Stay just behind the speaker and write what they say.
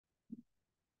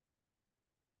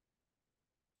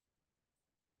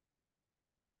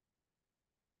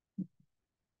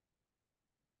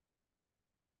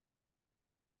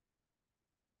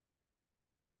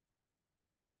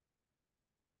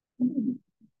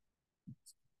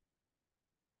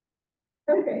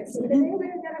Okay, so today we're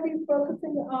going to be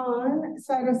focusing on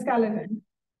cytoskeleton.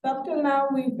 So up till now,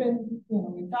 we've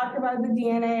talked about the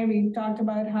DNA, we've talked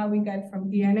about how we get from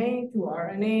DNA to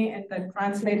RNA and then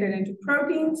translated into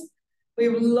proteins.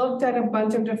 We've looked at a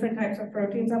bunch of different types of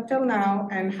proteins up till now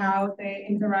and how they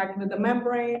interact with the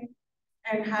membrane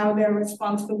and how they're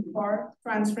responsible for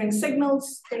transferring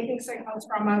signals, taking signals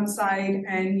from outside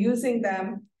and using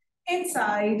them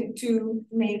inside to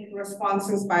make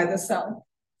responses by the cell.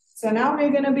 So now we're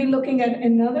going to be looking at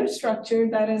another structure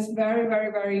that is very,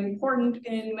 very, very important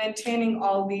in maintaining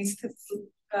all these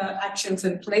actions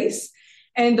in place.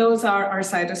 And those are our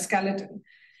cytoskeleton.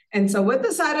 And so with the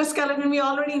cytoskeleton, we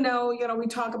already know, we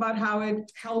talk about how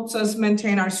it helps us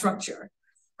maintain our structure,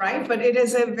 right? But it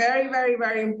is a very, very,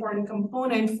 very important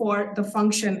component for the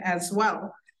function as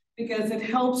well, because it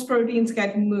helps proteins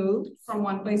get moved from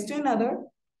one place to another,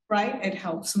 right? It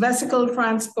helps vesicle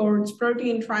transports,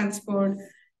 protein transport.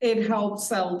 It helps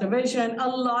cell division, a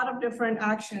lot of different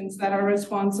actions that are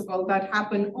responsible that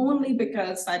happen only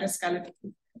because cytoskeleton.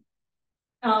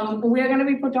 We are going to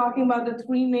be talking about the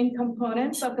three main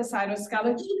components of the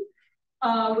cytoskeleton,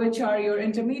 which are your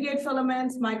intermediate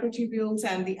filaments, microtubules,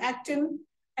 and the actin.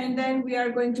 And then we are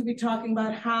going to be talking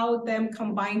about how them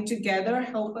combined together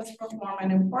help us perform an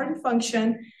important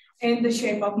function in the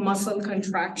shape of muscle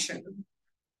contraction.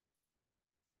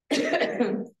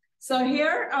 So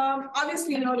here,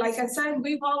 obviously, like I said,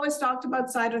 we've always talked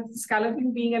about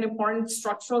cytoskeleton being an important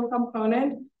structural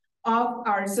component of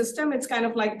our system. It's kind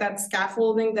of like that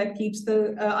scaffolding that keeps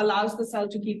allows the cell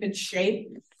to keep its shape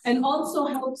and also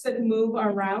helps it move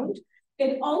around.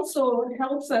 It also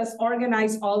helps us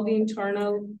organize all the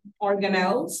internal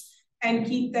organelles and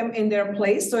keep them in their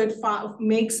place. So it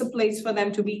makes a place for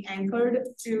them to be anchored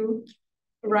to,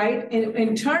 right,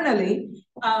 internally,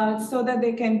 so that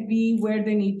they can be where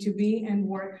they need to be and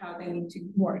work how they need to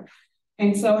work.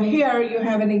 And so here you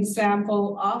have an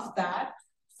example of that.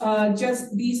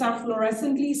 These are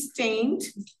fluorescently stained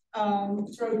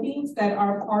proteins that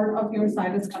are part of your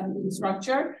cytoskeleton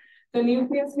structure. The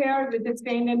nucleus here, which is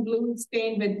stained in blue, is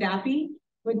stained with DAPI,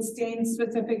 which stains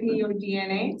specifically your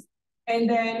DNA. And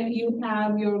then you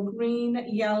have your green,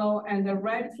 yellow, and the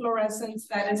red fluorescence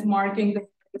that is marking the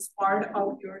part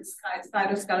of your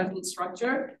cytoskeletal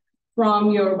structure,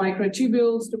 from your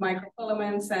microtubules to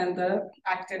microfilaments and the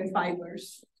actin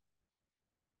fibers.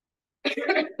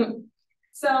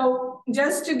 So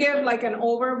just to give like an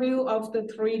overview of the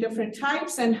three different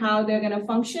types and how they're going to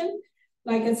function,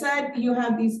 like I said, you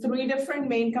have these three different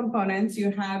main components.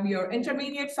 You have your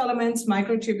intermediate filaments,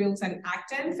 microtubules, and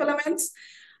actin filaments.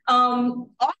 All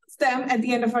of them at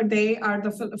the end of our day are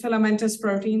the filamentous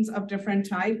proteins of different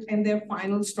types and their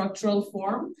final structural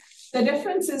form. The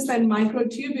difference is that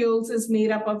microtubules is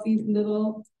made up of these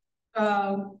little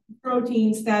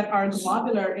proteins that are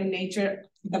globular in nature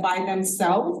by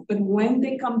themselves, but when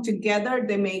they come together,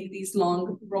 they make these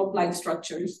long rope-like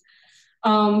structures.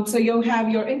 So you'll have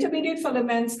your intermediate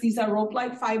filaments. These are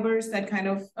rope-like fibers that kind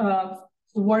of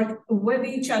work with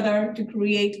each other to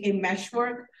create a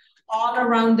meshwork all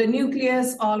around the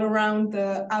nucleus, all around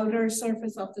the outer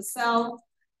surface of the cell,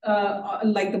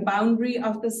 like the boundary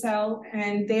of the cell.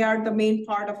 And they are the main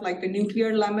part of like the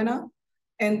nuclear lamina.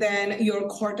 And then your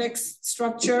cortex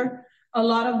structure, a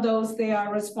lot of those they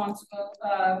are responsible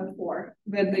for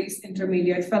with these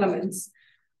intermediate filaments.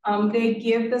 They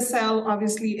give the cell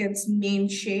obviously its main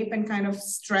shape and kind of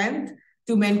strength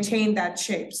to maintain that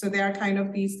shape. So they are kind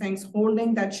of these things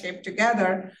holding that shape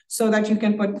together so that you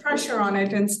can put pressure on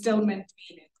it and still maintain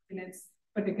it in its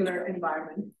particular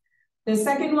environment. The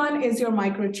second one is your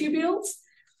microtubules.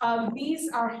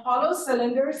 These are hollow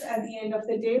cylinders at the end of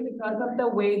the day because of the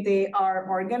way they are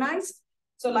organized.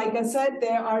 So like I said,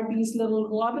 there are these little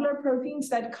globular proteins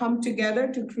that come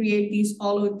together to create these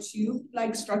hollow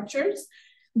tube-like structures.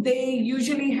 They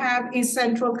usually have a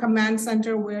central command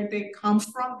center where they come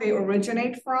from, they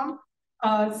originate from.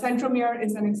 Centromere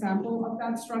is an example of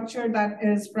that structure that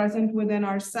is present within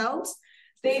our cells.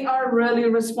 They are really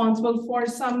responsible for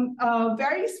some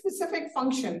very specific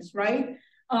functions, right?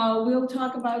 We'll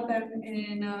talk about them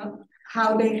in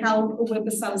how they help with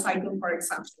the cell cycle, for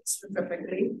example,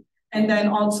 specifically, and then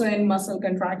also in muscle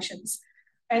contractions.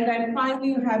 And then finally,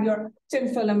 you have your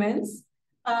actin filaments.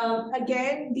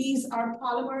 Again, these are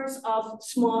polymers of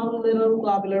small little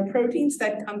globular proteins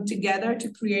that come together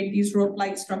to create these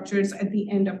rope-like structures at the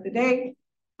end of the day.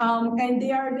 And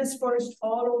they are dispersed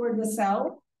all over the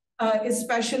cell,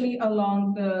 especially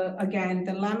along the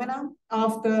lamina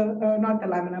of the, not the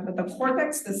lamina, but the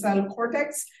cortex, the cell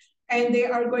cortex. and they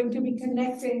are going to be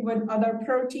connecting with other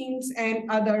proteins and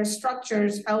other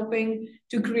structures, helping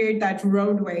to create that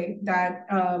roadway that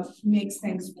makes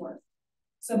things work.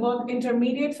 So both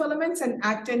intermediate filaments and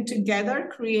actin together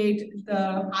create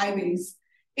the highways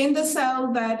in the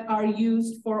cell that are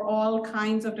used for all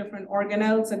kinds of different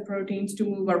organelles and proteins to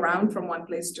move around from one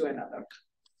place to another.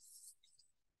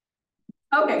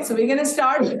 Okay, so we're going to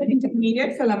start with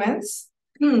intermediate filaments.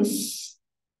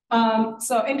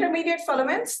 So intermediate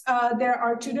filaments, there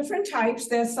are two different types.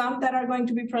 There's some that are going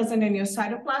to be present in your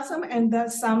cytoplasm, and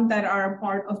there's some that are a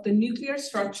part of the nuclear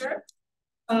structure.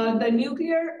 The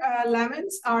nuclear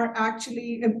lamins are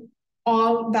actually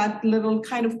all that little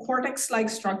kind of cortex-like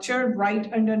structure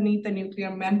right underneath the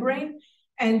nuclear membrane,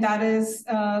 and that is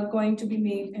going to be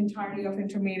made entirely of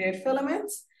intermediate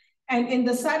filaments. And in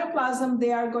the cytoplasm,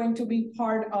 they are going to be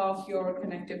part of your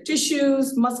connective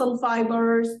tissues, muscle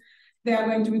fibers. They are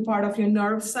going to be part of your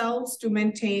nerve cells to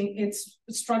maintain its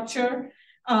structure.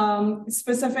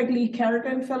 Specifically,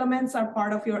 keratin filaments are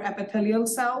part of your epithelial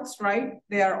cells, right?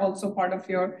 They are also part of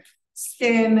your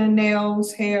skin,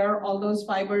 nails, hair, all those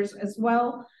fibers as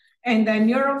well. And then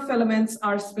neurofilaments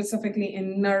are specifically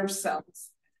in nerve cells.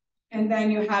 And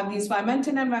then you have these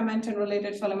vimentin and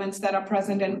vimentin-related filaments that are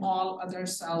present in all other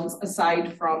cells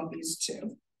aside from these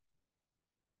two.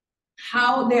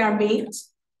 How they are made.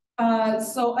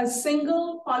 So a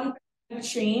single polypeptide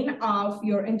chain of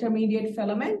your intermediate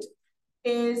filament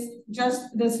is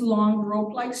just this long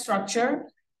rope-like structure.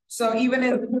 So even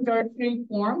in the tertiary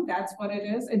form, that's what it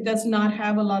is. It does not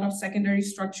have a lot of secondary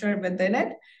structure within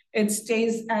it. It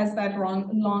stays as that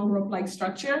long rope-like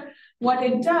structure. What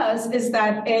it does is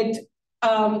that it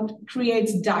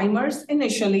creates dimers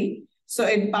initially. So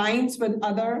it binds with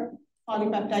other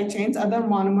polypeptide chains, other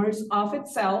monomers of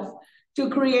itself to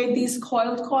create these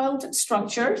coiled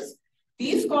structures.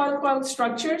 These coiled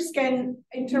structures can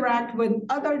interact with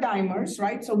other dimers,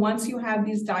 right? So once you have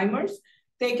these dimers,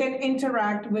 they can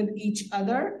interact with each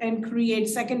other and create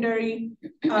secondary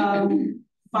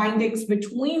bindings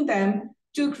between them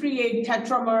to create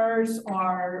tetramers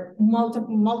or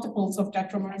multiples of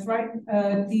tetramers,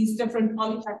 right? These different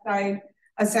polypeptide,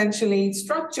 essentially,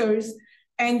 structures,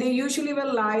 and they usually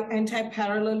will lie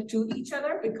anti-parallel to each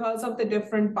other because of the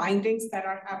different bindings that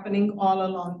are happening all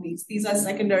along these. These are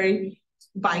secondary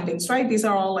bindings, right? These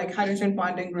are all like hydrogen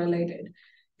bonding related.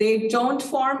 They don't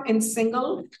form in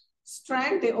single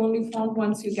strand, they only form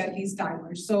once you get these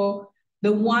dimers. So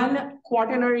the one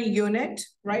quaternary unit,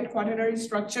 right, quaternary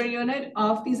structure unit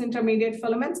of these intermediate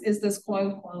filaments is this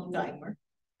coil dimer,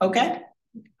 okay?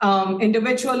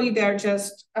 Individually, they're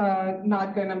just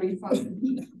not gonna be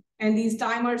functional. And these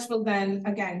dimers will then,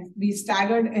 again, be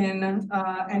staggered in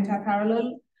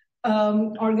anti-parallel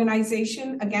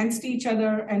organization against each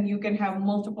other, and you can have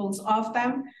multiples of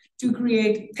them to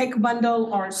create thick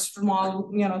bundle or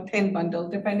small, thin bundle,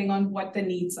 depending on what the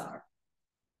needs are.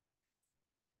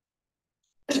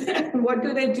 What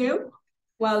do they do?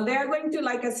 Well, they're going to,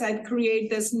 like I said, create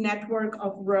this network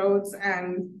of roads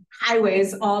and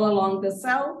highways all along the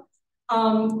cell.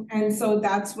 And so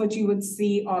that's what you would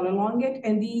see all along it.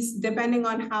 And these, depending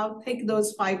on how thick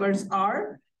those fibers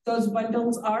are, those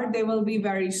bundles are, they will be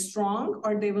very strong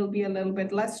or they will be a little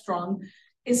bit less strong,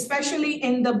 especially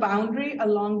in the boundary,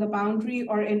 along the boundary,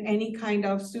 or in any kind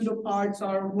of pseudopods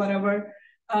or whatever.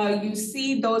 You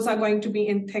see those are going to be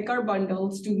in thicker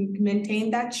bundles to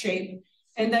maintain that shape.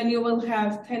 And then you will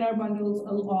have thinner bundles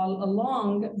all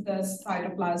along the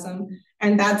cytoplasm.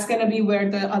 And that's going to be where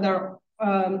the other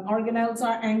organelles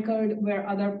are anchored, where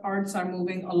other parts are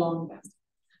moving along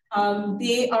them.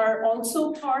 They are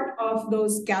also part of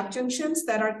those gap junctions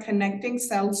that are connecting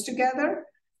cells together.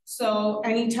 So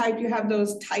anytime you have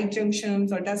those tight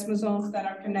junctions or desmosomes that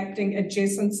are connecting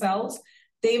adjacent cells,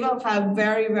 they will have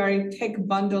very, very thick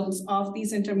bundles of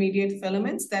these intermediate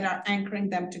filaments that are anchoring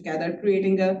them together,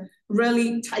 creating a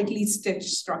really tightly stitched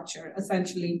structure,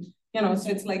 essentially. So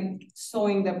it's like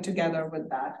sewing them together with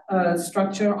that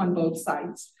structure on both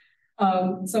sides.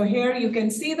 So here you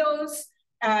can see those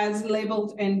as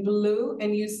labeled in blue,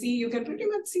 and you can pretty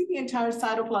much see the entire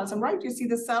cytoplasm, right? You see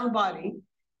the cell body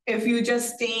if you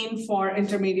just stain for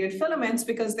intermediate filaments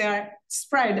because they are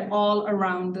spread all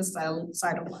around the cell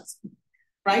cytoplasm.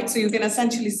 Right? So you can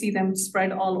essentially see them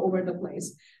spread all over the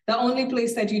place. The only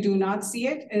place that you do not see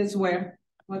it is where?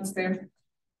 What's there?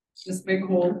 This big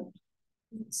hole.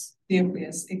 It's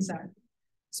nucleus, exactly.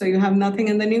 So you have nothing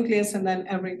in the nucleus and then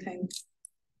everything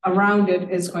around it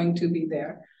is going to be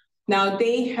there. Now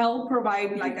they help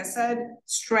provide, like I said,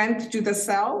 strength to the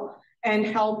cell and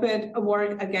help it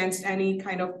work against any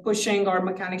kind of pushing or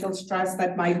mechanical stress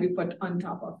that might be put on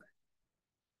top of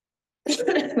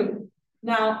it.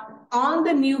 Now, On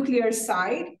the nuclear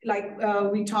side, like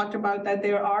we talked about, that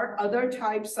there are other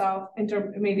types of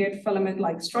intermediate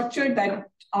filament-like structure that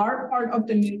are part of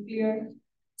the nuclear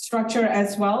structure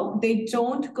as well. They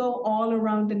don't go all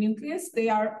around the nucleus. They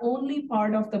are only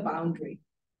part of the boundary,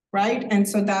 right? And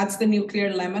so that's the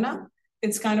nuclear lamina.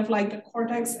 It's kind of like the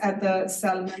cortex at the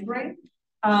cell membrane.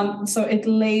 So it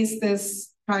lays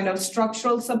this kind of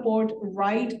structural support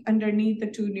right underneath the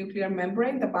two nuclear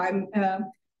membrane,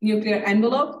 the nuclear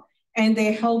envelope, and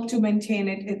they help to maintain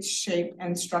its shape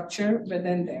and structure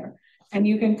within there. And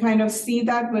you can kind of see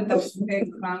that with the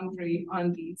big boundary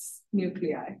on these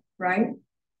nuclei, right?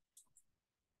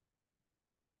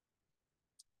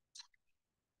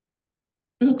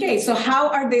 Okay, so how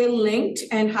are they linked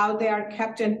and how they are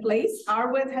kept in place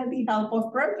are with the help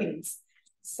of proteins.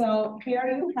 So here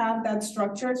you have that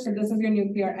structure. So this is your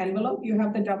nuclear envelope. You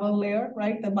have the double layer,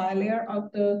 right? The bilayer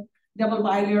of the double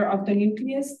bilayer of the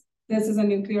nucleus. This is a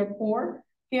nuclear pore.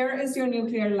 Here is your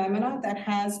nuclear lamina that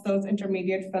has those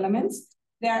intermediate filaments.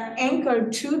 They are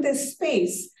anchored to this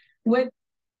space with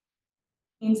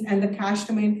and the cache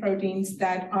domain proteins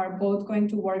that are both going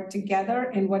to work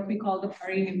together in what we call the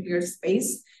perinuclear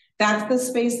space. That's the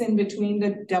space in between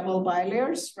the double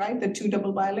bilayers, right? The two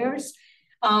double bilayers.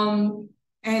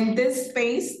 And this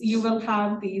space, you will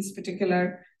have these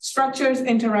particular structures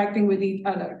interacting with each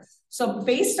other. So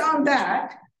based on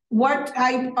that, what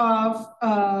type of,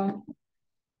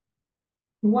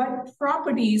 what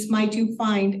properties might you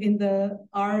find in the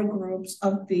R groups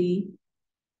of the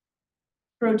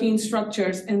protein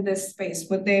structures in this space?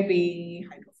 Would they be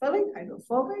hydrophilic,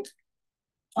 hydrophobic,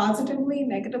 positively,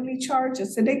 negatively charged,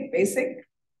 acidic, basic?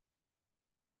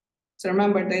 So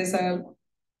remember, there's a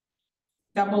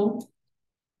double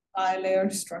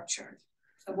bilayer structure.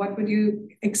 So what would you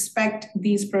expect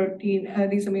these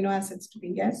amino acids to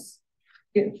be? Yes?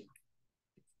 Yeah.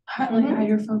 Like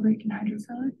hydrophobic and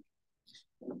hydrophilic.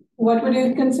 What would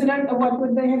you consider, what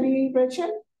would they be rich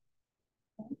in?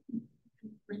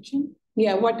 Rich in?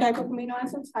 Yeah, what type of amino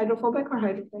acids? Hydrophobic or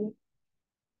hydrophilic?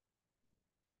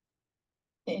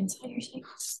 The inside you're saying?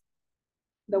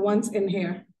 The ones in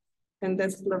here, in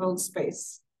this little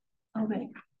space. Okay.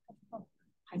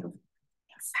 Hydrophobic.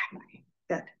 Exactly.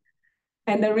 Good.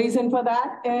 And the reason for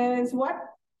that is what?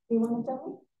 You want to tell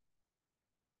me?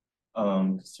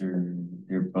 Because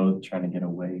you're both trying to get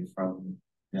away from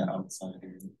the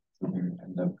outsider. So they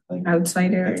end up like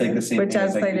outsider. It's like the same Which thing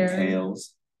as like the outsider?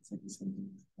 tails. It's like the same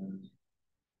thing.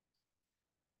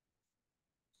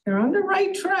 You're on the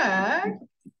right track.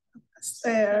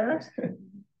 There.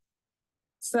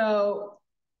 So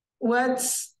what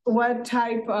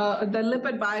type, the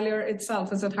lipid bilayer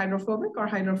itself, is it hydrophobic or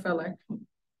hydrophilic?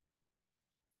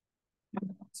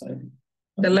 Sorry.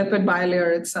 The lipid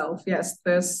bilayer itself, yes,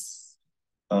 this.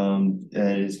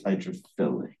 It is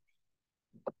hydrophilic.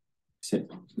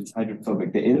 It's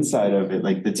hydrophobic. The inside of it,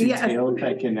 like the two tails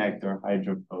that connect, are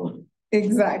hydrophobic.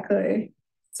 Exactly.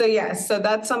 So yes, so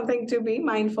that's something to be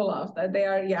mindful of, that they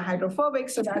are hydrophobic.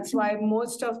 So that's why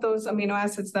most of those amino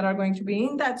acids that are going to be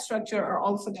in that structure are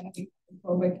also going to be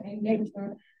hydrophobic in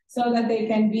nature, so that they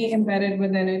can be embedded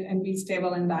within it and be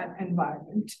stable in that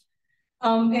environment.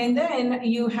 And then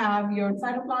you have your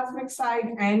cytoplasmic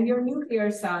side and your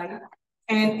nuclear side.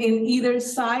 And in either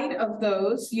side of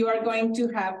those, you are going to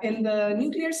have, in the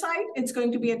nuclear side, it's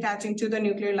going to be attaching to the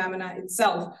nuclear lamina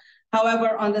itself.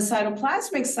 However, on the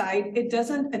cytoplasmic side, it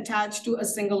doesn't attach to a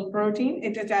single protein.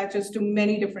 It attaches to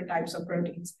many different types of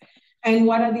proteins. And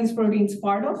what are these proteins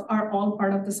part of? Are all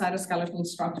part of the cytoskeletal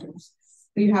structures.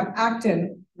 So you have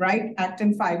actin, right?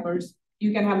 Actin fibers.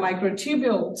 You can have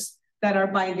microtubules that are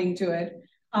binding to it.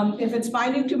 If it's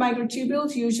binding to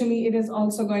microtubules, usually it is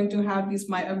also going to have these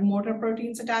motor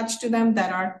proteins attached to them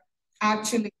that are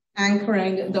actually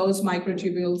anchoring those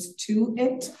microtubules to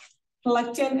it.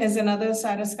 Lectin is another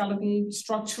cytoskeleton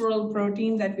structural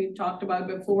protein that we've talked about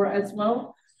before as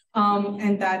well.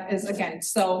 And that is, again,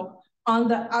 so on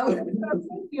the outer surface,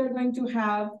 you're going to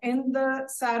have in the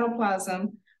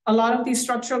cytoplasm a lot of these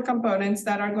structural components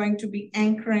that are going to be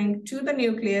anchoring to the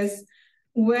nucleus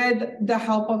with the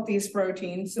help of these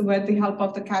proteins, with the help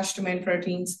of the cache domain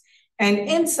proteins. And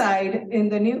inside, in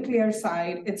the nuclear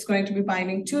side, it's going to be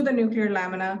binding to the nuclear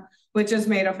lamina, which is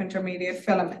made of intermediate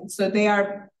filaments. So they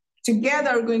are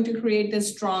together going to create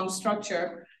this strong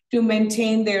structure to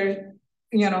maintain their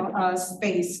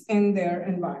space in their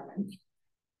environment.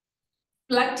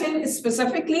 Lectin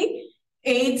specifically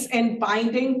aids in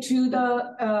binding to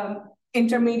the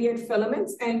intermediate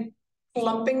filaments and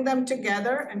clumping them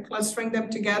together and clustering them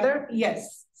together.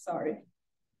 Yes, sorry.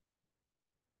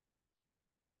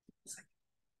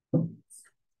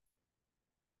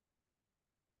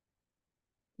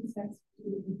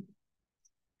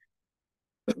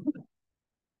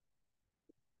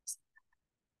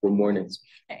 Good morning.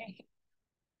 Hey.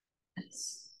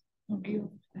 A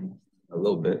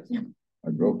little bit.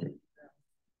 I broke it.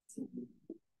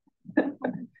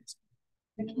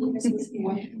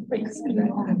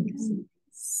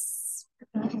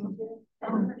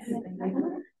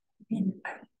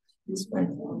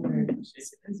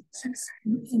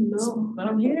 No, but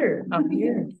I'm here. I'm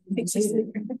here.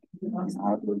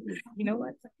 You know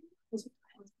what?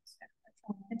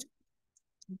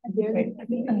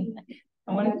 I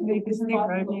wanted to make this thing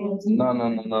right. No.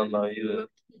 You.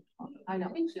 I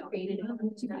know.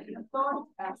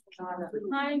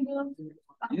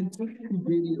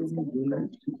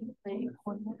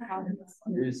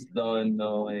 You're so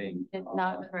annoying. It's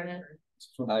not for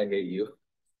I hate you.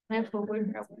 my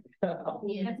forward.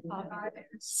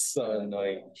 So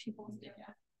annoying.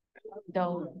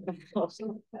 Don't. Yeah.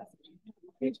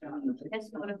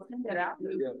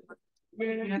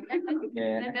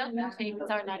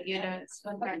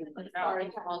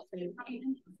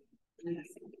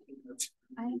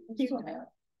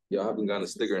 Yo, I haven't gotten a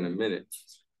sticker in a minute.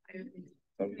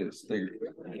 I'm get a sticker.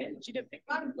 Really?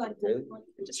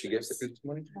 She gave stickers to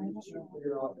money?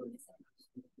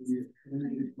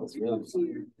 That's real.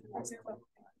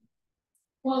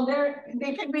 Well,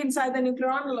 they can be inside the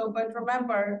nuclear envelope, but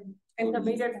remember,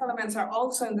 intermediate filaments are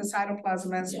also in the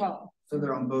cytoplasm as well. So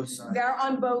they're on both sides. They're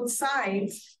on both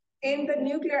sides. In the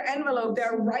nuclear envelope,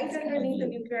 they're right underneath the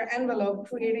nuclear envelope,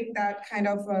 creating that kind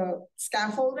of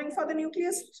scaffolding for the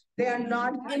nucleus. They are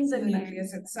not in the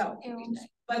nucleus itself.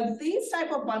 But these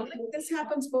type of bundling, this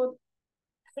happens both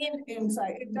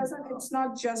inside. It's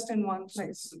not just in one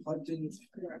place.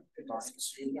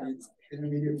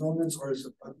 Intermediate filaments, or is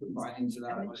it binding to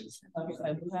that?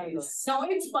 So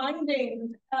it's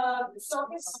binding. So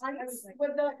it's binds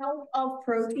with the help of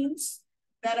proteins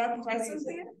that are present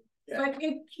there. But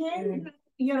it can,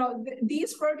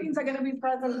 these proteins are going to be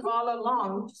present all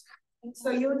along.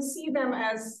 So you'll see them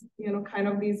as, kind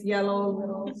of these yellow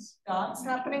little dots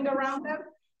happening around them.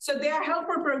 So they are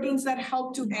helper proteins that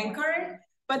help to anchor it.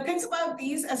 But think about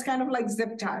these as kind of like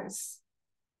zip ties.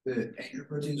 The anchor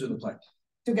proteins or the plaque?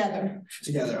 Together.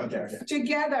 Okay.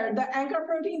 Together, the anchor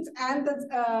proteins and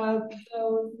the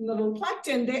little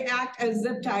plankton, they act as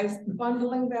zip ties,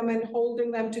 bundling them and holding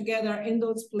them together in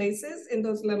those places, in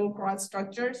those little cross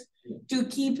structures, to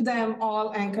keep them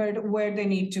all anchored where they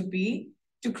need to be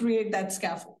to create that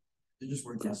scaffold. They're just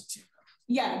working as a team.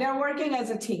 Yeah, they're working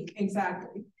as a team,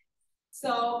 exactly.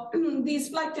 So these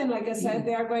plankton, like I said,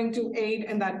 they are going to aid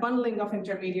in that bundling of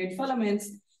intermediate filaments.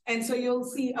 And so you'll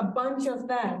see a bunch of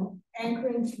them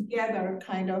anchoring together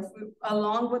kind of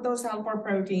along with those helper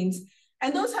proteins.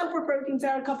 And those helper proteins,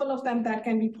 there are a couple of them that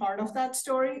can be part of that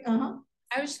story. I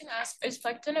was just gonna ask, is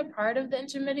plectin a part of the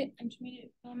intermediate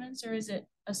filaments, or is it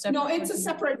a separate? No, it's a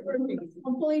separate protein,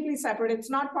 completely separate. It's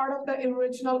not part of the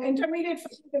original. Intermediate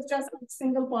filament is just a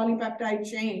single polypeptide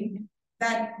chain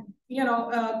that,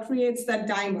 creates that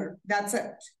dimer. That's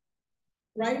it.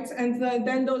 Right, and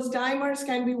then those dimers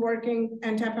can be working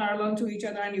anti-parallel to each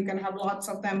other, and you can have lots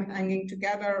of them hanging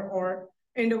together or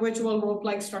individual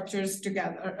rope-like structures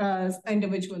together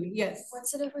individually. Yes.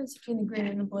 What's the difference between the green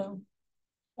and the blue?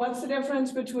 What's the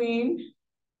difference between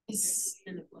Is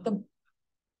the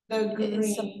green?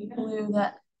 Is the blue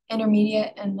the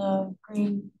intermediate and the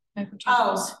green microtubules?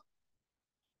 Oh.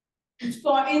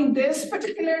 So in this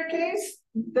particular case,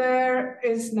 there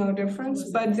is no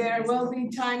difference, but there will be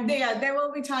time. There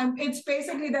will be time. It's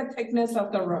basically the thickness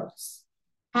of the ropes.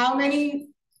 How many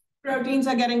proteins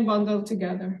are getting bundled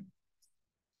together?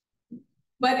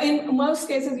 But in most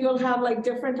cases, you'll have like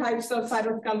different types of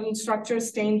cytoskeleton structures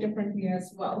stained differently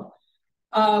as well.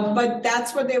 But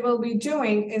that's what they will be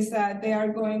doing, is that they are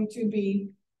going to be,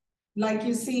 like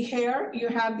you see here, you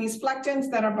have these plectins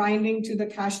that are binding to the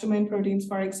cache domain proteins,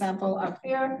 for example, up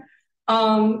here.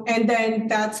 And then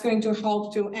that's going to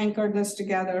help to anchor this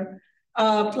together.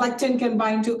 Plectin can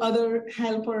bind to other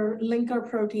helper linker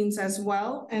proteins as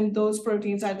well. And those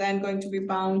proteins are then going to be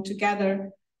bound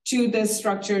together to this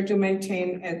structure to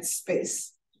maintain its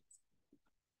space.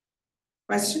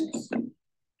 Questions?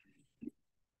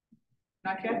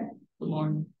 Not yet? Good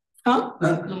morning. Huh?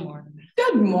 Good morning.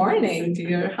 Good morning,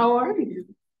 dear. How are you?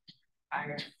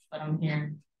 Tired, but I'm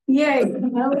here. Yay.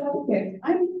 Okay.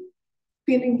 I'm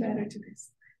feeling better today.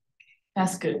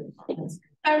 That's good.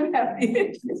 I'm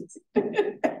happy.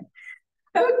 Okay,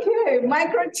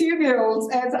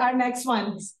 microtubules as our next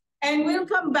ones. And we'll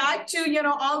come back to,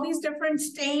 all these different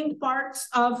stained parts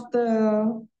of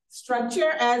the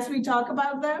structure as we talk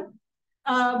about them.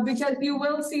 because you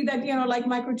will see that, like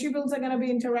microtubules are going to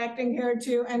be interacting here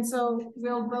too. And so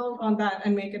we'll build on that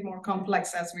and make it more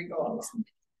complex as we go along.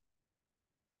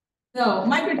 So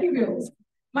microtubules.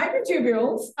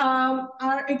 Microtubules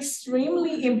are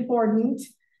extremely important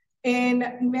in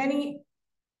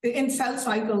cell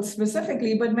cycles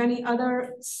specifically, but many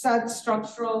other such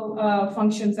structural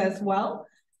functions as well.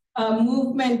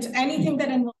 Movement, anything that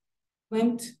involves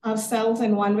movement of cells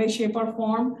in one way, shape, or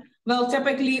form will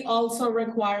typically also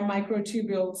require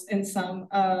microtubules in some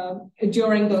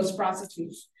during those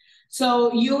processes.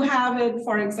 So you have it,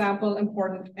 for example,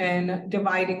 important in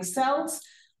dividing cells,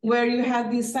 where you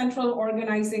have the central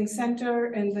organizing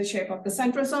center in the shape of the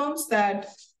centrosomes that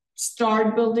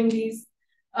start building these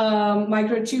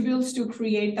microtubules to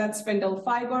create that spindle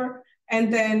fiber.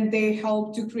 And then they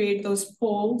help to create those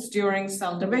poles during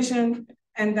cell division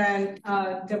and then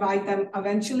divide them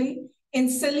eventually. In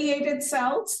ciliated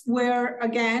cells, where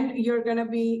again, you're gonna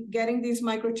be getting these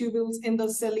microtubules in the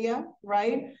cilia,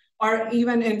 right? Or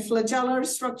even in flagellar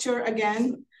structure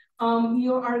again,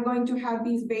 you are going to have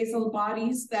these basal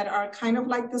bodies that are kind of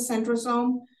like the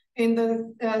centrosome in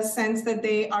the sense that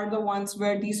they are the ones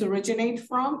where these originate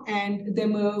from and they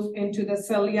move into the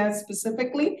cilia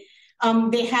specifically.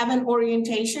 They have an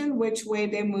orientation which way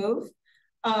they move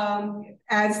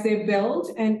as they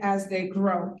build and as they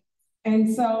grow.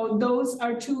 And so those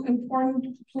are two important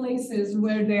places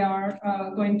where they are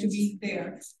going to be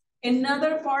there.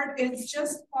 Another part is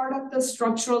just part of the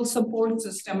structural support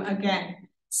system. Again,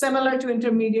 similar to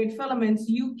intermediate filaments,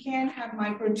 you can have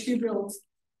microtubules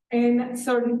in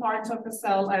certain parts of the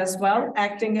cell as well,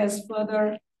 acting as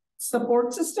further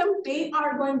support system. They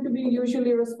are going to be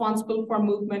usually responsible for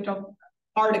movement of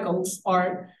particles,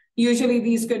 or usually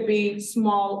these could be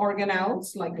small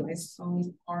organelles like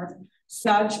lysosomes or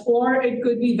such, or it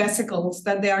could be vesicles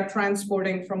that they are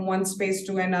transporting from one space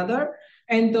to another.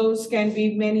 And those can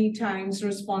be many times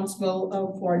responsible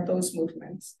for those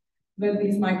movements with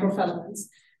these microfilaments.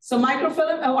 So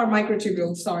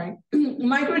microtubules, sorry.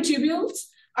 Microtubules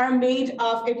are made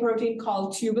of a protein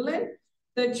called tubulin.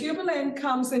 The tubulin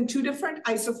comes in two different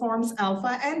isoforms,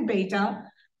 alpha and beta,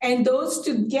 and those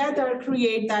together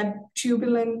create that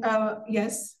tubulin,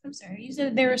 yes? I'm sorry, you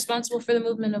said they're responsible for the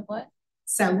movement of what?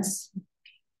 Cells.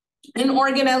 And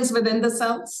organelles within the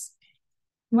cells,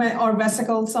 or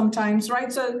vesicles sometimes,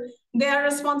 right? So they are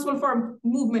responsible for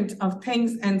movement of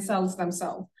things and cells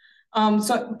themselves.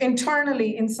 So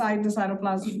internally inside the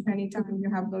cytoplasm, anytime you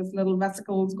have those little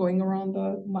vesicles going around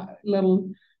the little,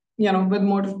 with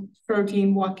more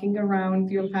protein walking around,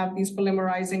 you'll have these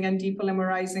polymerizing and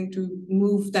depolymerizing to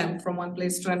move them from one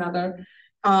place to another,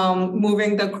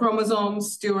 moving the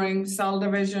chromosomes during cell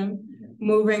division,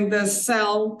 moving the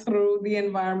cell through the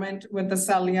environment with the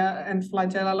cilia and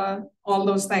flagella, all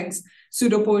those things.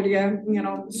 Pseudopodia,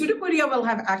 pseudopodia will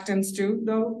have actins too,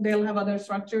 though they'll have other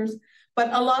structures.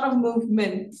 But a lot of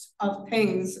movement of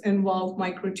things involve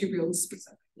microtubules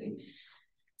specifically.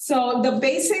 So the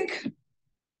basic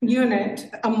unit,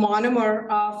 a monomer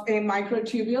of a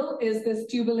microtubule, is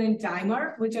this tubulin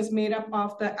dimer, which is made up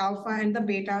of the alpha and the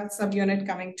beta subunit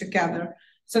coming together.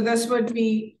 So this would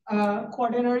be a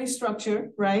quaternary structure,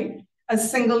 right? A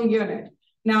single unit.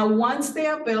 Now, once they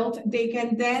are built, they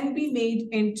can then be made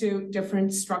into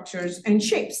different structures and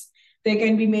shapes. They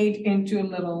can be made into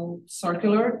little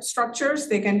circular structures.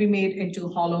 They can be made into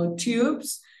hollow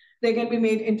tubes. They can be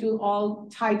made into all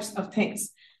types of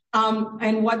things.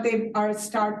 And what they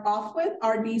start off with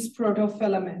are these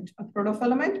protofilament. A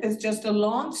protofilament is just a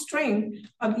long string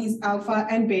of these alpha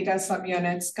and beta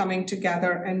subunits coming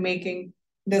together and making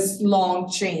this long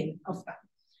chain of them,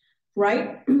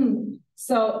 right?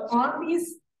 So on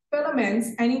these filaments,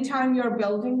 anytime you're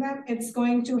building them, it's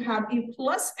going to have a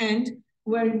plus end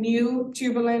where new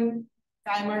tubulin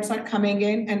dimers are coming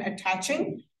in and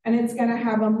attaching, and it's going to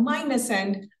have a minus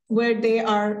end where they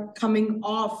are coming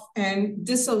off and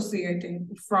dissociating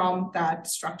from that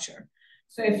structure.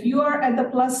 So if you are at the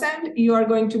plus end, you are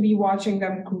going to be watching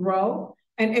them grow.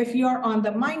 And if you're on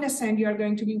the minus end, you're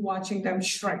going to be watching them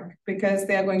shrink because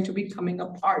they're going to be coming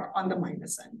apart on the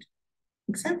minus end.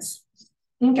 Make sense?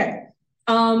 Okay.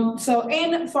 So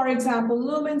in, for example,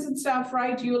 lumens and stuff,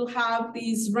 right, you'll have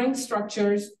these ring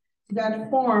structures that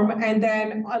form, and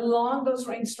then along those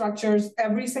ring structures,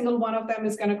 every single one of them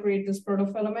is going to create this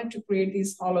protofilament to create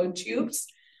these hollow tubes.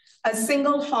 A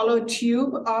single hollow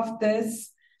tube of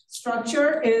this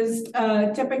structure is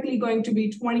typically going to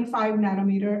be 25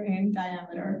 nanometer in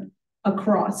diameter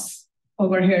across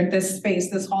over here, this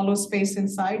space, this hollow space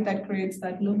inside that creates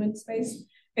that lumen space.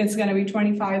 It's going to be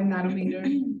 25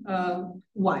 nanometer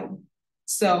wide.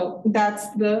 So that's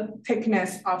the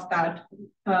thickness of that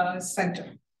center.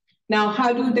 Now,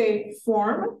 how do they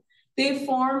form? They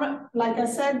form, like I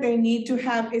said, they need to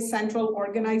have a central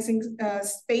organizing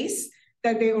space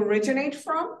that they originate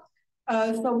from.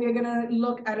 So we're gonna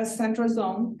look at a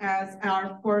centrosome as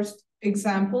our first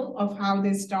example of how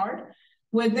they start.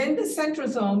 Within the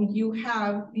centrosome, you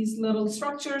have these little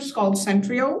structures called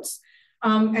centrioles,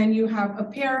 and you have a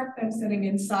pair of them sitting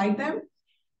inside them.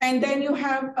 And then you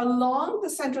have along the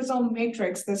centrosome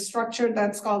matrix, the structure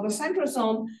that's called the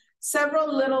centrosome, several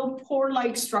little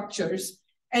pore-like structures.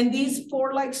 And these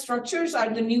pore-like structures are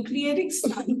the nucleating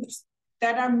sites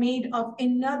that are made of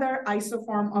another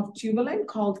isoform of tubulin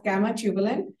called gamma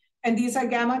tubulin. And these are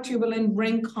gamma tubulin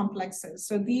ring complexes.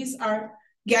 So these are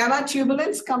gamma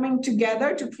tubulins coming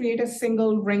together to create a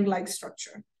single ring-like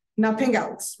structure. Nothing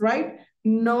else, right?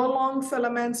 No long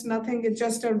filaments, nothing, it's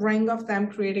just a ring of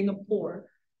them creating a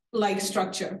pore-like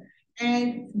structure.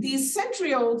 And these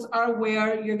centrioles are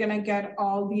where you're gonna get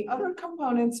all the other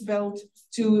components built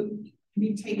to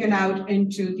be taken out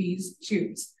into these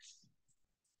tubes.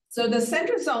 So the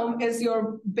centrosome is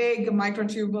your big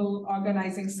microtubule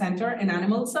organizing center in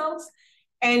animal cells.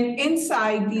 And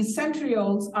inside these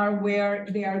centrioles are where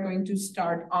they are going to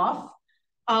start off.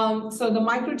 So the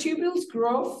microtubules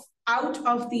grow out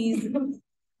of these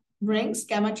rings,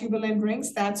 gamma tubulin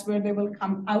rings, that's where they will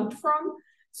come out from.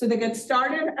 So they get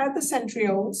started at the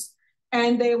centrioles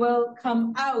and they will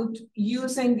come out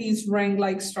using these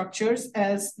ring-like structures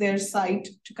as their site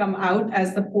to come out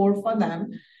as the pore for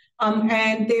them.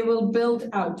 And they will build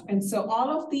out. And so all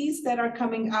of these that are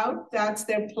coming out, that's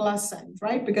their plus end,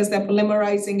 right? Because they're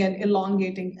polymerizing and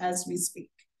elongating as we speak.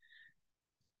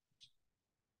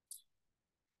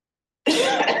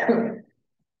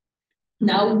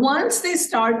 Now, once they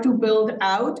start to build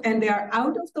out and they are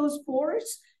out of those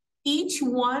pores, each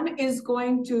one is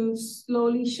going to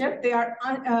slowly shift. They are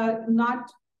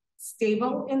not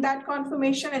stable in that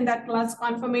conformation, in that plus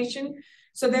conformation.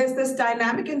 So there's this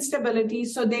dynamic instability,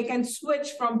 so they can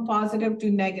switch from positive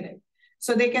to negative.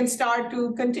 So they can start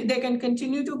to, they can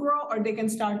continue to grow, or they can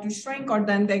start to shrink, or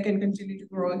then they can continue to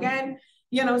grow again.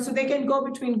 You know, so they can go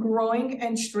between growing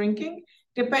and shrinking,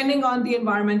 depending on the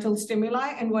environmental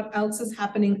stimuli and what else is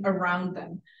happening around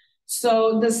them.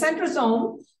 So the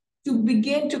centrosome, to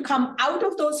begin to come out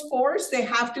of those pores, they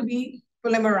have to be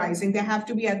polymerizing. They have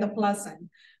to be at the plus end.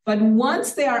 But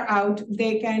once they are out,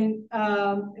 they can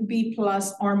be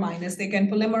plus or minus. They can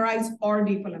polymerize or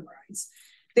depolymerize.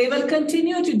 They will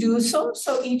continue to do so.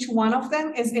 So each one of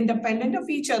them is independent of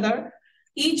each other.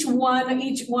 Each one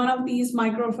of these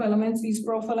microfilaments, these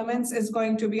profilaments, is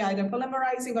going to be either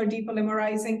polymerizing or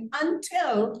depolymerizing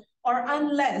until or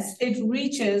unless it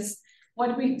reaches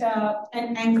what we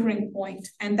an anchoring point.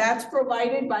 And that's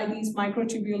provided by these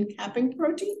microtubule capping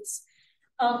proteins.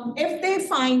 If they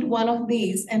find one of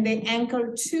these and they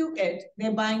anchor to it, they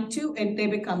bind to it, they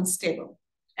become stable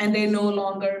and they no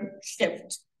longer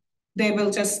shift. They will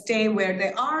just stay where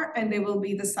they are and they will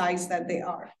be the size that they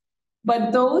are.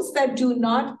 But those that do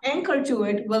not anchor to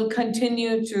it will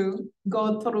continue to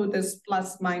go through this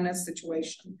plus minus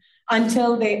situation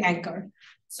until they anchor.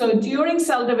 So during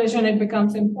cell division, it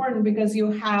becomes important because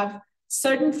you have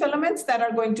certain filaments that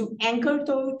are going to anchor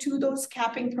to those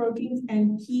capping proteins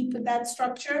and keep that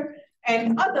structure,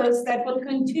 and others that will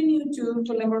continue to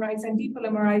polymerize and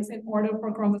depolymerize in order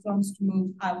for chromosomes to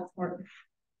move outward.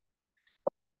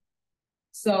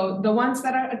 So the ones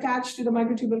that are attached to the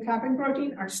microtubule capping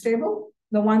protein are stable.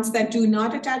 The ones that do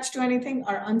not attach to anything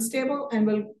are unstable and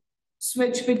will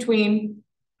switch between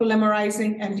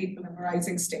polymerizing and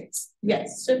depolymerizing states.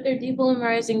 Yes. So if they're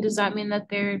depolymerizing, does that mean that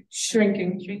they're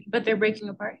Shrinking. but they're breaking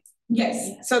apart?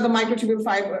 Yes. So the microtubule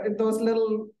fiber, those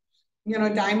little,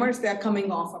 dimers, they're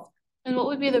coming off of. And what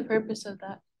would be the purpose of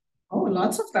that? Oh,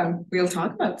 lots of them. We'll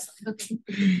talk about some.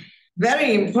 Okay.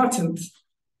 Very important.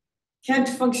 Can't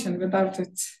function without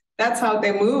it. That's how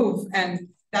they move, and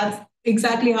that's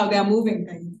exactly how they're moving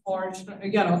things, or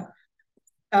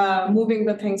moving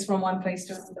the things from one place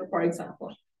to another, for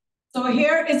example. So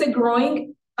here is a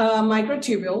growing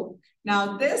microtubule.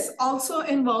 Now this also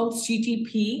involves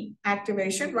GTP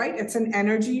activation, right? It's an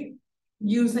energy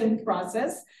using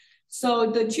process. So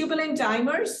the tubulin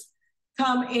dimers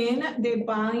come in, they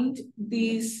bind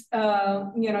these,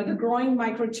 the growing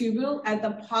microtubule at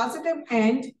the positive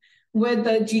end with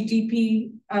the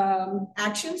GTP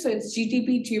action. So it's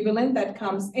GTP tubulin that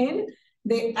comes in.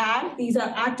 They add, these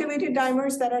are activated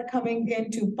dimers that are coming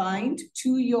in to bind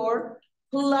to your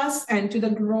plus end, to the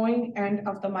growing end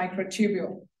of the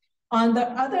microtubule. On the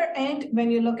other end, when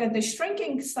you look at the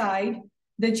shrinking side,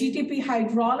 the GTP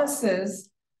hydrolysis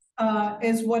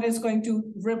is what is going to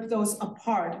rip those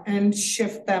apart and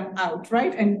shift them out,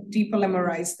 right? And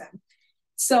depolymerize them.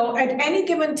 So at any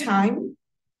given time,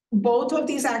 both of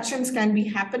these actions can be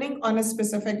happening on a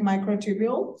specific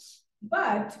microtubule,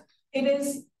 but it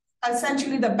is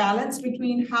essentially the balance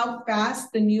between how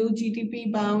fast the new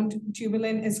GTP-bound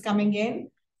tubulin is coming in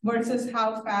versus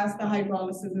how fast the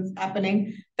hydrolysis is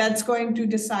happening. That's going to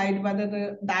decide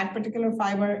whether that particular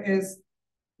fiber is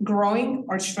growing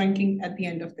or shrinking at the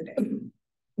end of the day.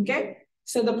 Okay,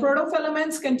 so the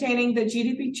protofilaments containing the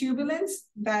GTP tubulins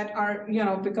that are,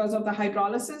 because of the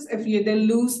hydrolysis, if they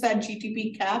lose that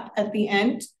GTP cap at the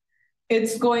end,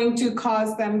 it's going to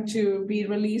cause them to be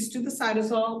released to the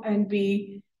cytosol and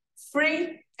be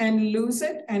free and lose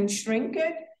it and shrink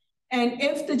it. And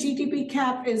if the GTP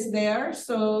cap is there,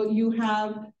 so you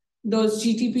have those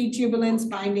GTP tubulins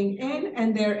binding in,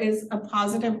 and there is a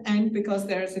positive end because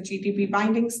there's a GTP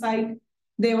binding site,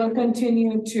 they will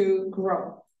continue to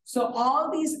grow. So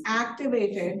all these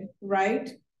activated, right?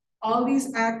 All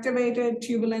these activated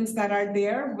tubulins that are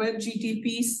there with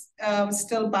GTPs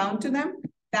still bound to them,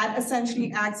 that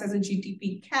essentially acts as a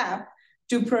GTP cap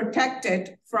to protect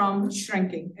it from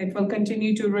shrinking. It will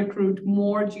continue to recruit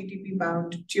more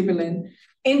GTP-bound tubulin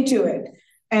into it.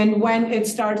 And when it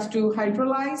starts to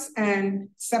hydrolyze and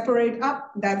separate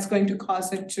up, that's going to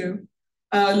cause it to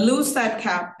lose that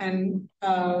cap and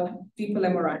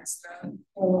depolymerize.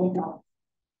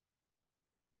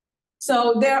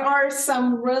 So there are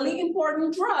some really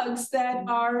important drugs that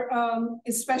are,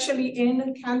 especially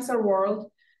in cancer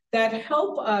world, that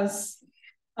help us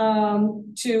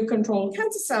to control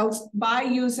cancer cells by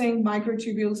using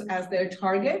microtubules as their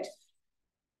target.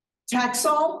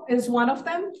 Taxol is one of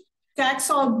them.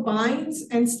 Taxol binds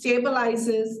and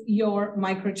stabilizes your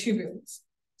microtubules.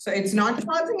 So it's not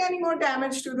causing any more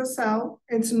damage to the cell.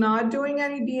 It's not doing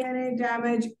any DNA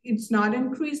damage. It's not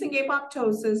increasing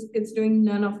apoptosis. It's doing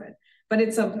none of it. But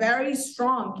it's a very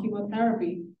strong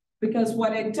chemotherapy because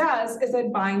what it does is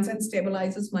it binds and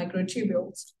stabilizes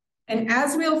microtubules. And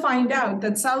as we'll find out,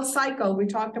 that cell cycle, we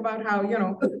talked about how,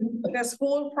 this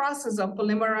whole process of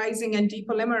polymerizing and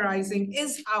depolymerizing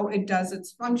is how it does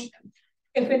its function.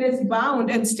 If it is bound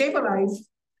and stabilized,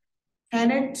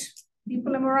 can it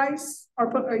depolymerize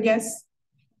or yes?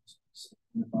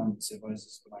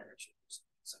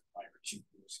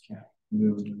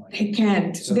 They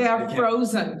can't. So they are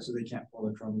frozen. So they can't pull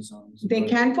the chromosomes. They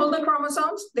can't pull the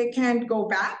chromosomes. They can't go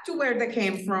back to where they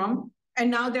came from. And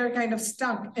now they're kind of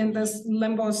stuck in this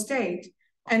limbo state.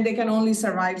 And they can only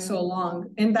survive so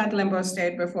long in that limbo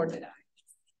state before they die.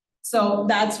 So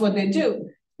that's what they do.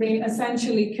 They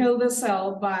essentially kill the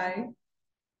cell by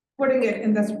putting it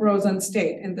in this frozen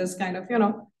state, in this kind of,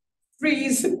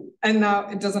 freeze, and now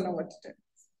it doesn't know what to do.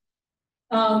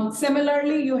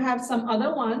 Similarly, you have some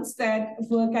other ones that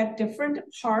look at different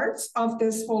parts of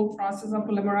this whole process of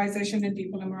polymerization and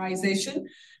depolymerization.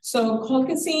 So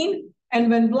colchicine and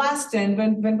vinblastine,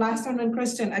 vinblastine and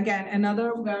Kristin, again,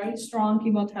 another very strong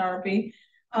chemotherapy.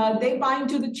 They bind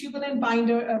to the tubulin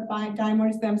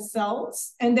dimers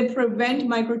themselves, and they prevent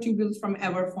microtubules from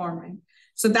ever forming.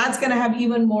 So that's going to have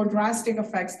even more drastic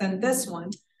effects than this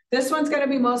one. This one's going to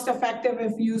be most effective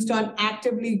if used on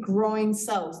actively growing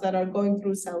cells that are going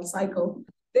through cell cycle.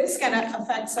 This can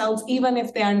affect cells even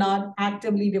if they are not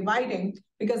actively dividing,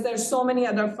 because there's so many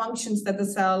other functions that the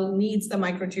cell needs the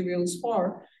microtubules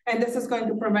for. And this is going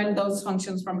to prevent those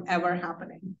functions from ever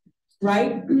happening,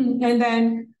 right? And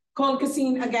then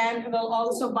colchicine, again, will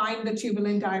also bind the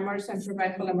tubulin dimers and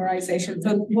prevent polymerization.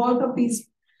 So both of these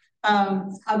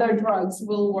other drugs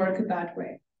will work that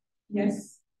way.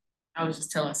 Yes? I was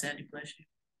just telling Sandy, bless you.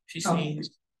 She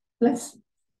sneezed. Bless.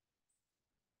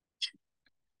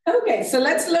 Okay, so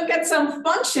let's look at some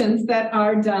functions that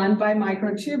are done by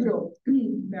microtubule.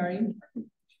 Very important.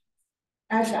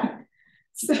 Asha.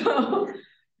 So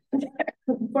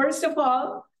first of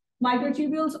all,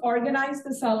 microtubules organize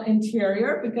the cell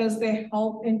interior because they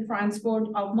help in transport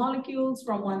of molecules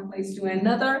from one place to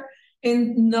another.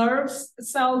 In nerve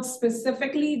cells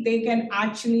specifically, they can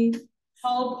actually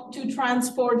help to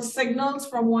transport signals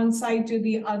from one side to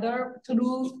the other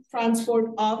through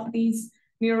transport of these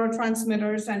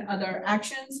neurotransmitters and other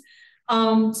actions.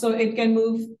 So it can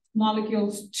move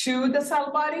molecules to the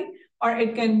cell body, or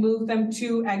it can move them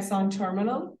to exon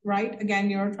terminal, right? Again,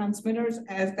 neurotransmitters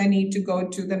as they need to go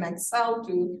to the next cell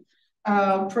to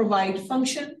provide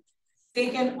function. They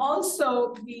can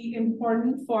also be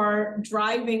important for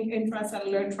driving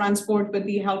intracellular transport with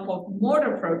the help of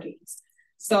motor proteins.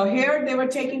 So here they were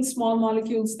taking small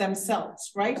molecules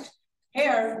themselves, right?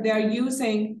 Here they're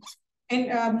using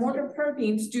motor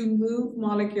proteins to move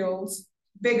molecules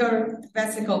bigger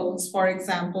vesicles, for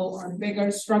example, or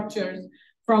bigger structures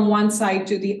from one side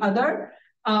to the other.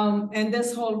 And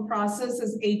this whole process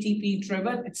is ATP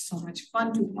driven. It's so much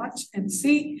fun to watch and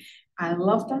see. I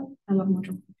love that. I love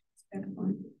motor.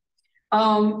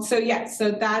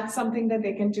 So that's something that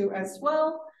they can do as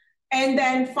well. And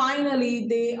then finally,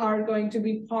 they are going to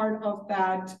be part of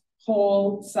that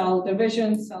whole cell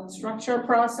division, cell structure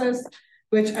process,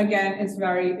 which again is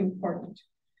very important.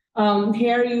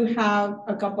 Here you have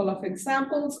a couple of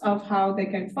examples of how they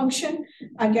can function.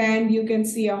 Again, you can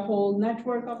see a whole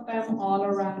network of them all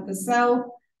around the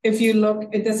cell. If you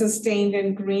look, this is stained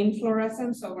in green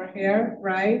fluorescence over here,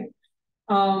 right?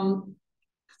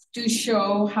 To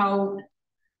show how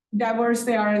diverse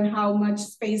they are and how much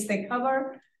space they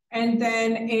cover. And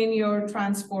then in your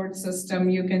transport system,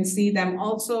 you can see them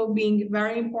also being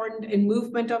very important in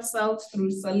movement of cells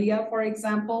through cilia, for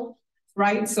example,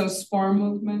 right? So spore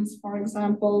movements, for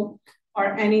example, or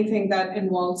anything that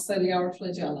involves cilia or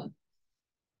flagella.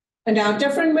 And now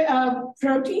different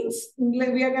proteins,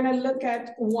 we are gonna look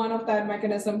at one of that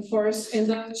mechanism first in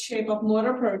the shape of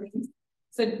motor proteins.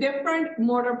 So different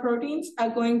motor proteins are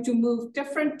going to move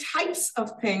different types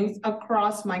of things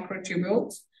across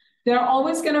microtubules. They're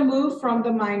always going to move from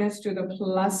the minus to the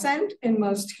plus end in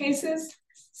most cases.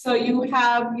 So you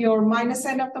have your minus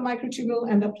end of the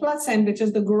microtubule and the plus end, which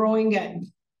is the growing end,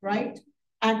 right?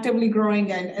 Actively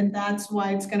growing end. And that's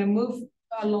why it's going to move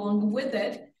along with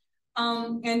it.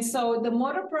 And so the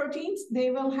motor proteins,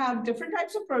 they will have different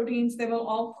types of proteins. They will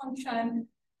all function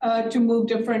to move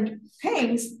different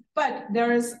things, but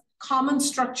there is common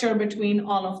structure between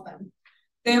all of them.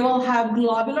 They will have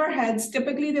globular heads.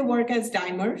 Typically, they work as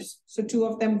dimers. So two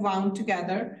of them wound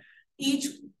together. Each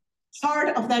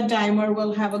part of that dimer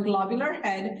will have a globular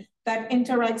head that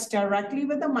interacts directly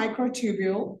with the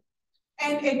microtubule.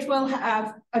 And it will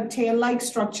have a tail-like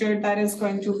structure that is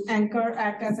going to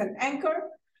act as an anchor.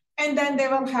 And then they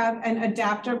will have an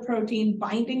adapter protein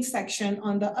binding section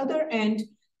on the other end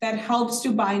that helps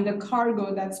to bind the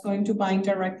cargo that's going to bind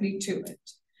directly to it.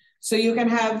 So you can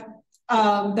have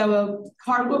the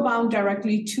cargo bound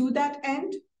directly to that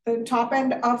end, the top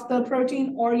end of the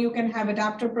protein, or you can have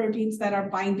adapter proteins that are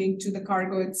binding to the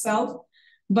cargo itself.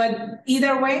 But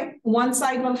either way, one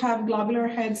side will have globular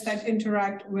heads that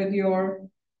interact with your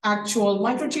actual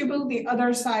microtubule. The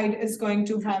other side is going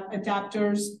to have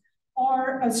adapters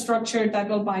or a structure that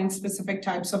will bind specific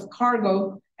types of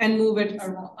cargo and move it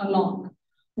along.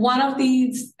 One of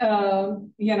these,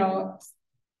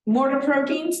 motor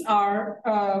proteins are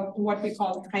what we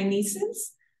call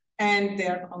kinesins, and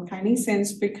they're called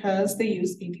kinesins because they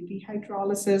use ATP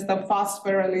hydrolysis, the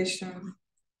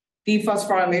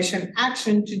dephosphorylation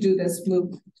action to do this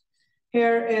movement.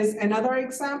 Here is another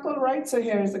example, right? So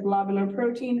here is a globular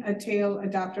protein, a tail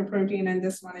adapter protein, and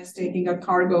this one is taking a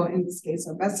cargo, in this case,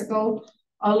 a vesicle,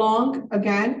 along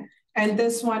again. And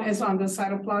this one is on the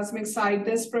cytoplasmic side.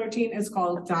 This protein is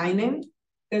called dynin.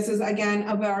 This is, again,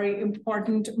 a very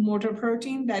important motor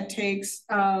protein that takes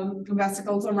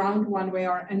vesicles around one way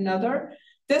or another.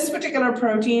 This particular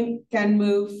protein can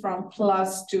move from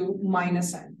plus to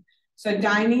minus end. So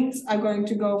dynins are going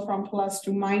to go from plus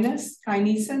to minus.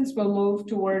 Kinesins will move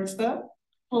towards the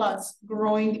plus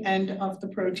growing end of the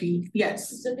protein.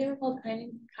 Yes? So they were called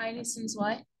kinesins,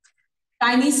 why?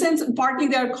 Kinesins, partly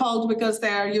they're called because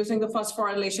they're using the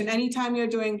phosphorylation. Anytime you're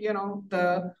doing,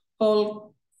 the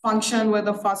whole function with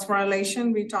the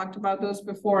phosphorylation, we talked about those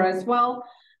before as well.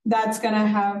 That's gonna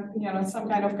have, some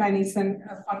kind of kinesin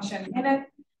function in it.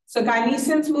 So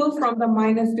kinesins move from the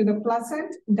minus to the plus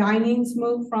end. Dynins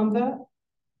move from the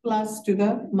plus to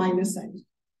the minus end.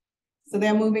 So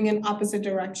they're moving in opposite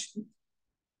direction.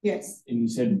 Yes. And you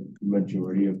said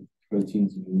majority of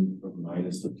proteins move from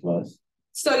minus to plus.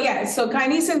 So yeah, so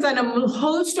kinesins and a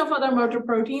host of other motor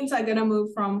proteins are gonna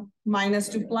move from minus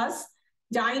to plus.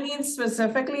 Dynins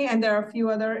specifically, and there are a few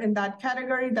other in that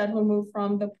category that will move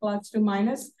from the plus to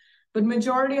minus, but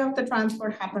majority of the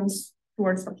transport happens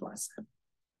towards the plus.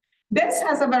 This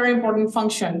has a very important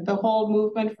function, the whole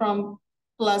movement from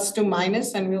plus to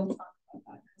minus, and we'll talk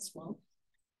about that as well.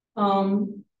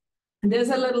 There's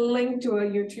a little link to a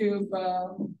YouTube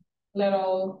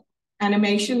little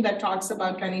animation that talks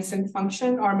about kinesin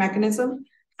function or mechanism,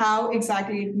 how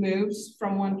exactly it moves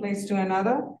from one place to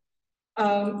another.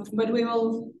 But we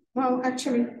will, well,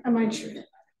 actually, I might show you.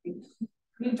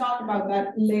 We'll talk about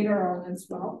that later on as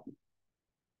well.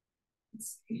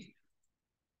 Let's see.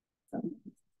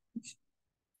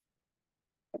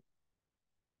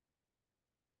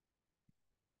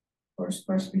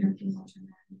 First we have to watch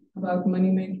about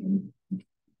money making.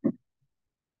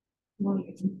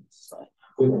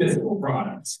 With physical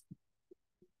products.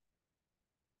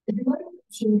 The motor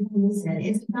protein kinesin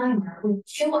is a dimer with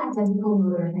two identical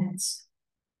motor heads.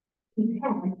 Each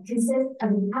head consists of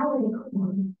a catalytic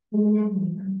core and a negative.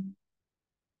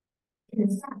 In the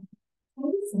cell,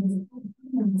 kinesin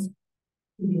is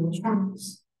tubular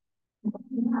tracks.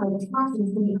 Now it attaches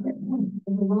the equipment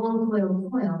with a long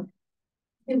coil,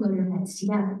 two motor heads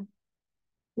together.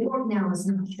 The organelle is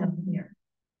not shown here.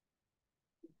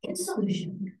 In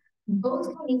solution, both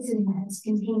kinesin heads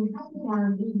contain tightly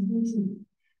bound ADP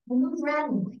and move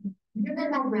randomly,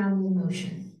 driven by Brownian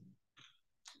motion.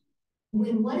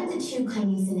 When one of the two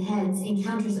kinesin heads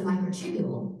encounters a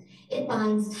microtubule, it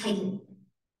binds tightly.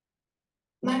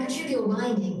 Microtubule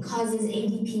binding causes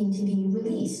ADP to be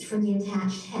released from the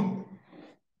attached head.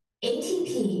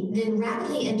 ATP then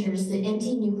rapidly enters the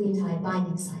empty nucleotide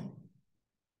binding site.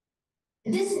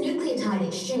 This nucleotide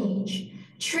exchange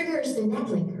triggers the neck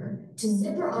linker to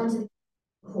zipper onto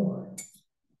the core.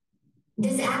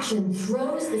 This action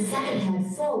throws the second head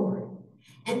forward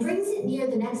and brings it near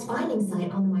the next binding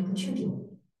site on the microtubule.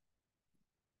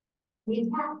 The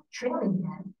attached trailing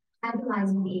head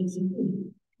hydrolyzes the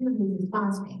ATP to release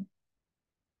phosphate.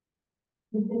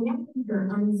 The neck linker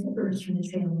unzippers from the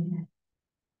trailing head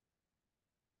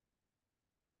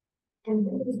and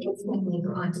brings its neck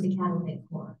linker onto the catalytic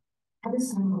core, and the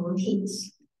cycle repeats.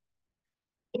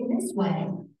 In this way,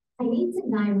 kinesin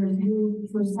dimers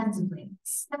move processively,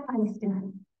 step by step.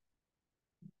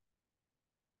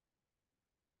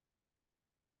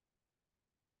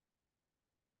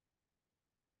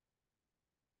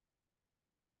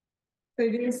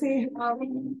 So do you see how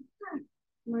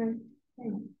my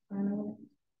thing,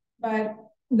 but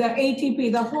the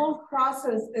ATP, the whole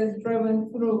process is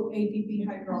driven through ATP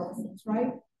hydrolysis,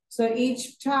 right? So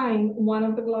each time one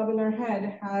of the globular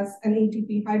head has an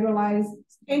ATP hydrolyzed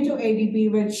into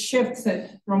ADP, which shifts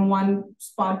it from one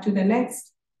spot to the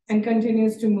next and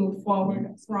continues to move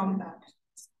forward from that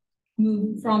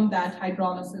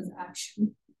hydrolysis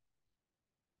action.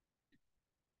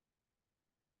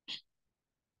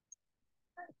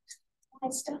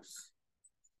 Stuff.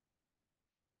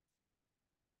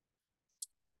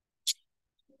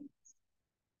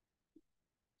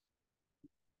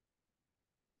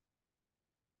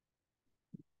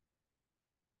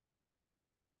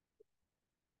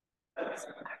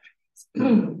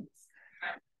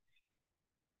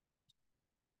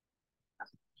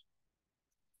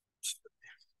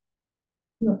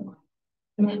 No.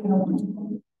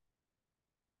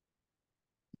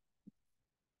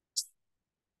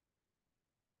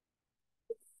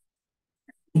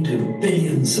 Into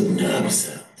billions of nerve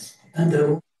cells,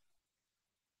 and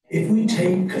if we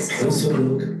take a closer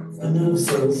look, a nerve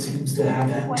cell seems to have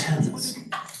antennas.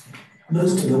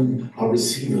 Most of them are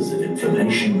receivers of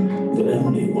information, but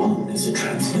only one is a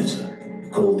transmitter,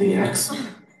 called the axon.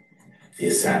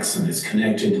 This axon is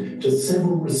connected to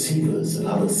several receivers of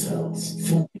other cells,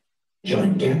 forming a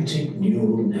gigantic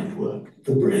neural network,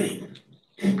 the brain.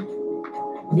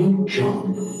 Meet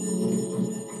John.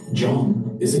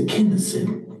 John is a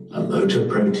kinesin, a motor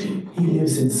protein. He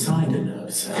lives inside a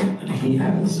nerve cell, and he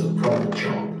has a proper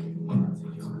job.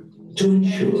 To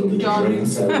ensure that the brain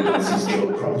cell does its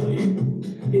job properly,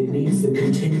 it needs the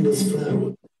continuous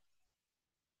flow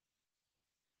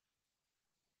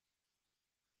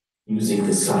using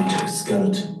the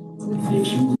cytoskeleton.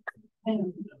 If you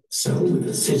cell with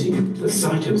a city, the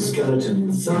cytoskeleton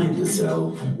inside the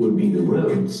cell would be the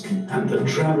roads, and the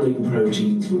traveling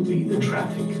proteins would be the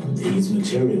traffic. These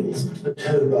materials are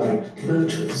towed by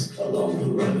motors along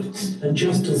the roads. And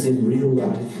just as in real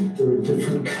life, there are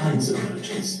different kinds of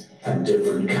motors and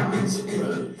different kinds of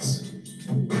roads.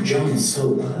 John's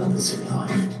sole purpose in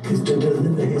life is to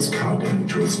deliver his cargo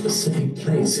to a specific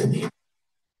place in the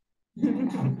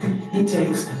He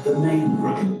takes the main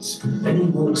roads, and he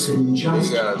walks in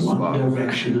just one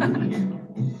direction only.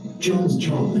 John's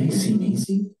job may seem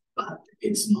easy, but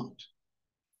it's not.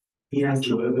 He has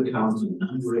to overcome a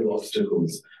number of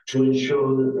obstacles to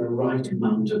ensure that the right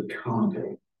amount of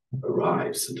cargo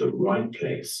arrives at the right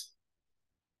place.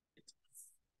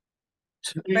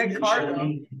 To make the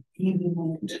journey even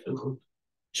more difficult,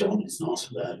 John is not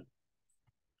alone.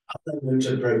 Other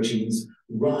motor proteins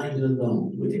ride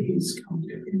along with his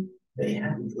cargo. They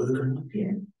haven't woken up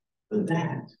yet, but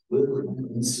that will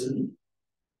happen soon.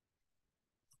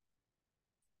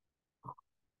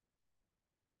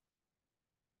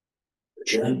 The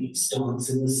journey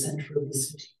starts in the center of the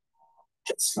city,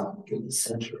 just like in the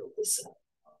center of the cell.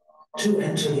 To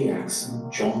enter the axon,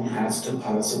 John has to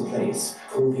pass a place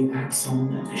called the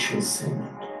axon initial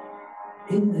segment.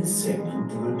 In this segment,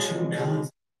 there are two kinds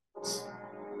of roads.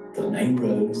 The main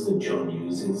roads that John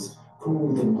uses,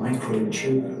 called the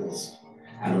microtubules,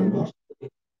 and a lot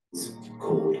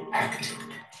called actin.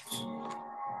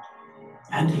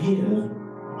 And here,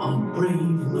 our brave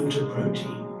motor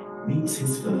protein meets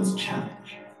his first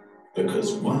challenge,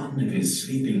 because one of his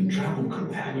sleeping travel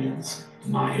companions,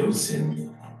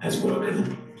 myosin, has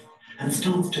woken up and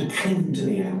starts to cling to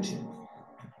the actin.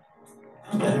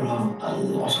 There are a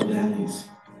lot of alleys.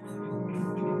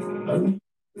 Only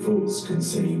force can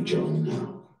save John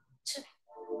now.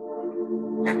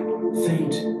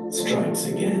 Fate strikes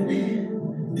again.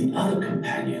 The other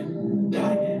companion,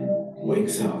 Diane,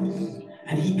 wakes up,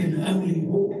 and he can only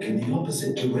walk in the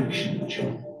opposite direction of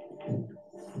John,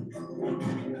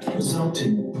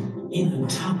 resulting in a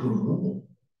tug of war.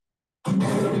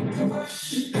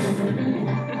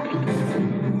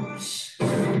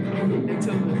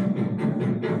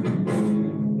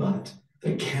 But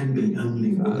there can be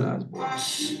only one.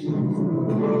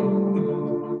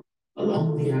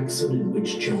 Along the axon in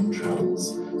which John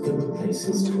travels, there are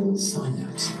places called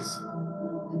synapses.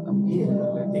 Here,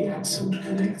 the axon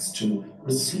connects to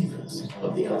receivers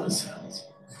of the other cells.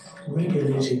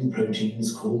 Regulating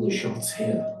proteins call the shots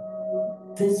here.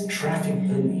 This traffic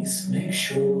police makes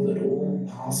sure that all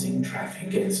passing traffic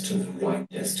gets to the right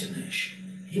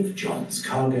destination. If John's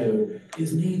cargo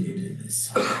is needed in this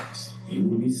synapse, he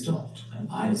will be stopped and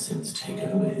myosins take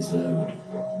over his load.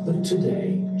 But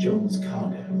today, John's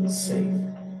cargo is safe.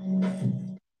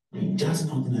 He does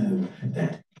not know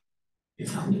that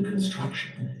it's under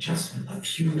construction just a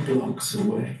few blocks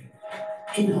away.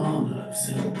 In our nerve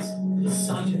cells, the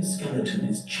cytoskeleton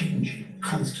is changing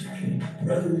constantly.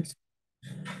 Roads,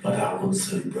 but are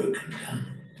also broken down.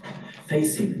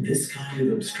 Facing this kind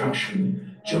of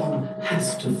obstruction, John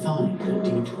has to find a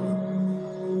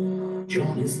detour.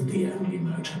 John isn't the only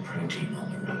motor protein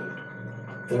on the road.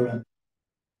 There are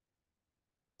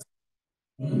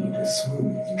need a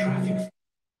smooth traffic.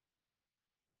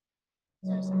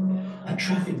 A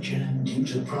traffic jam due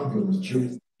to problems during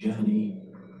the journey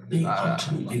may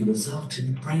ultimately result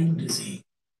in brain disease.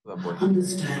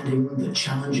 Understanding the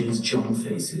challenges John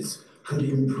faces could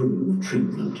improve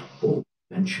treatment or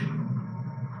prevention.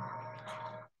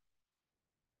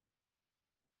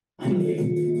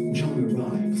 Finally, John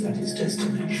arrives at his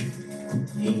destination.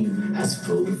 He has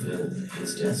fulfilled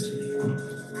his destiny.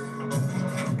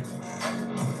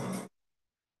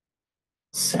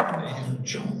 Several other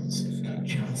Johns are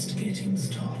just getting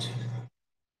started.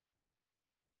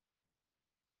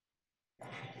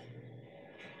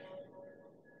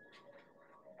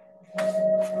 I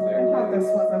thought this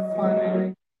was a fun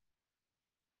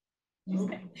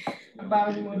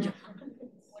about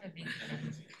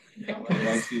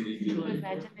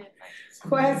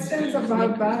questions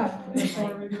about that.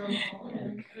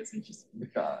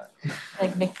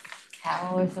 Like the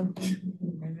cow or something.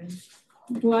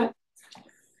 What?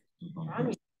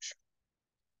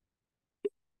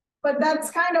 But that's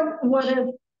kind of what it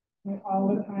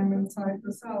all the time inside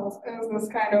the cells is this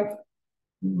kind of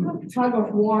tug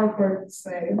of war per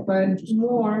se, but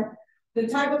more the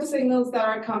type of signals that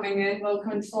are coming in will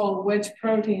control which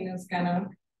protein is gonna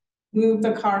move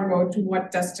the cargo to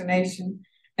what destination.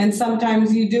 And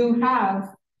sometimes you do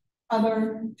have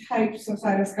other types of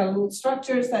cytoskeletal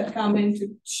structures that come in to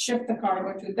shift the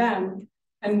cargo to them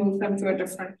and move them to a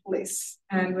different place.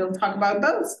 And we'll talk about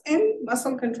those in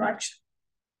muscle contraction.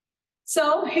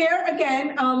 So here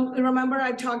again, remember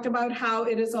I talked about how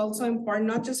it is also important,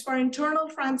 not just for internal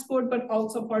transport, but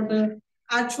also for the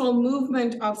actual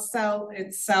movement of cell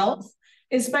itself,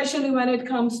 especially when it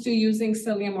comes to using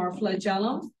cilium or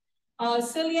flagellum.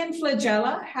 Cilia and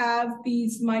flagella have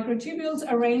these microtubules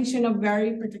arranged in a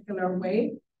very particular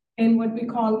way in what we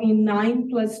call a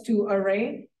 9+2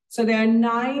 array. So there are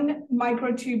 9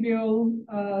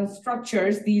 microtubule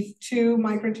structures, these 2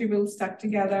 microtubules stuck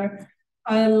together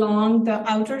along the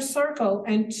outer circle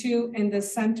and 2 in the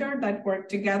center that work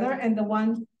together. And the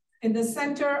ones in the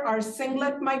center are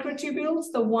singlet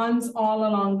microtubules. The ones all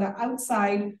along the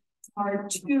outside are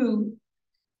 2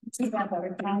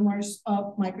 together, dimers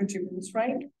of microtubules,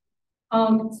 right?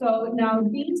 So now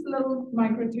these little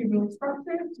microtubule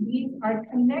structures, these are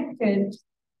connected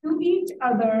to each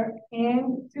other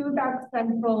and to that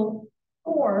central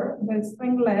core, the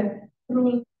singlet,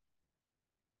 through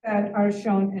that are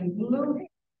shown in blue.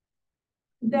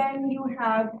 Then you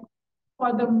have,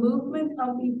 for the movement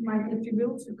of these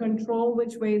microtubules to control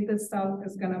which way the cell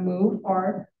is going to move,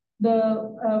 or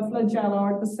the flagella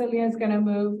or the cilia is going to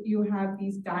move, you have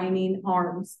these dynein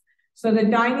arms. So the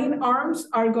dynein arms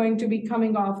are going to be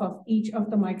coming off of each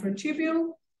of the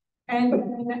microtubule, and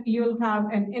then you'll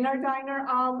have an inner dyner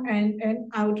arm and an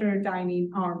outer dynein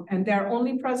arm, and they're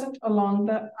only present along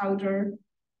the outer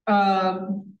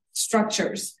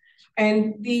structures.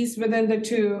 And these within the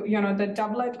two, the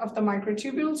doublet of the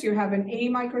microtubules, you have an A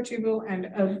microtubule and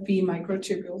a B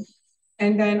microtubule.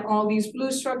 And then all these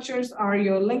blue structures are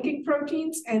your linking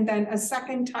proteins. And then a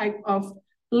second type of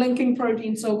linking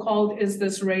protein, so-called, is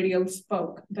this radial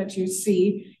spoke that you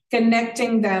see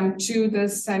connecting them to the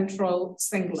central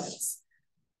singlets.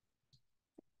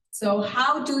 So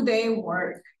how do they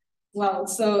work? Well,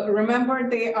 so remember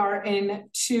they are in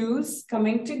twos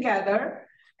coming together.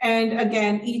 And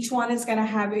again, each one is gonna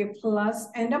have a plus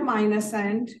and a minus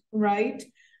end, right?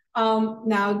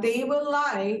 Now they will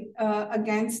lie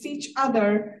against each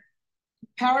other,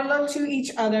 parallel to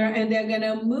each other, and they're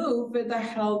gonna move with the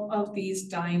help of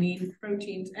these dynein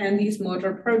proteins and these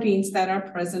motor proteins that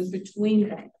are present between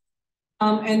them.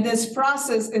 And this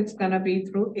process, it's gonna be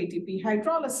through ATP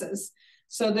hydrolysis.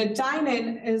 So the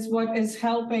dynein is what is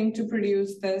helping to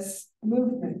produce this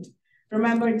movement.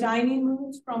 Remember, dynein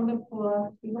moves from the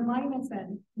plus to the minus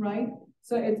end, right?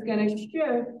 So it's gonna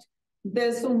shift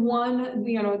this one,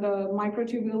 the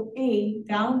microtubule A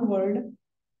downward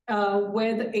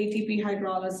with ATP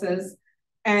hydrolysis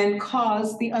and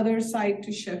cause the other side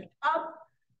to shift up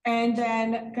and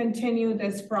then continue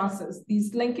this process.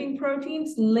 These linking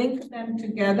proteins link them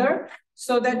together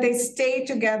so that they stay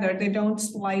together. They don't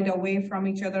slide away from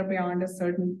each other beyond a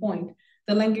certain point.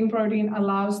 The linking protein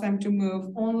allows them to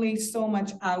move only so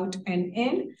much out and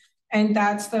in, and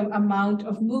that's the amount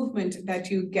of movement that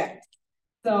you get.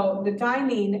 So the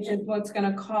dynein is what's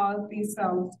going to cause these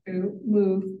cells to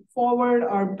move forward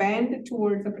or bend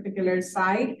towards a particular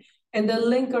side, and the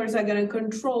linkers are going to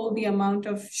control the amount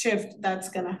of shift that's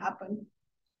going to happen.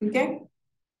 Okay?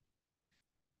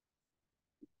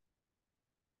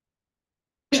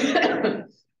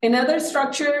 Another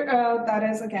structure that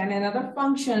is, again, another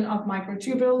function of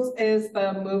microtubules is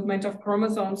the movement of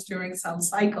chromosomes during cell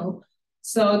cycle.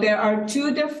 So there are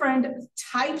two different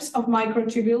types of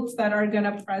microtubules that are going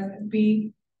to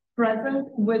be present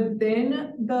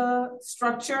within the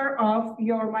structure of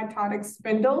your mitotic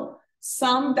spindle.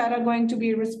 Some that are going to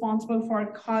be responsible for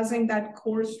causing that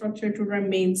core structure to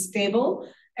remain stable,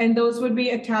 and those would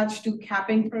be attached to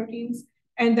capping proteins.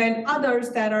 And then others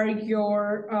that are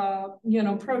your,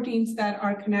 proteins that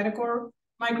are kinetochore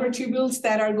microtubules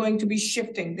that are going to be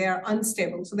shifting. They are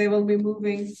unstable, so they will be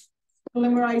moving,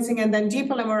 polymerizing, and then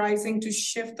depolymerizing to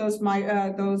shift those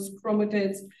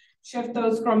chromatids, shift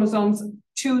those chromosomes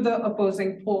to the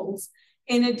opposing poles.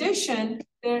 In addition,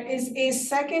 there is a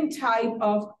second type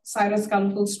of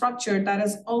cytoskeletal structure that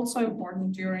is also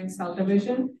important during cell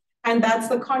division, and that's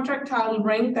the contractile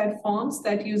ring that forms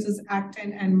that uses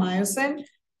actin and myosin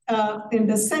in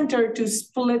the center to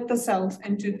split the cells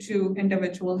into two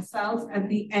individual cells at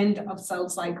the end of cell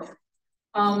cycle.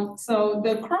 So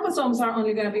the chromosomes are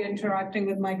only going to be interacting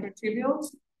with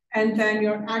microtubules, and then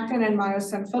your actin and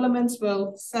myosin filaments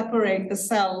will separate the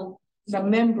cell, the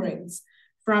membranes,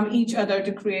 from each other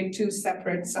to create two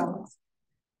separate cells.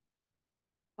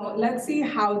 So let's see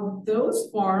how those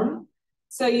form.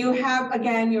 So you have,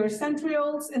 again, your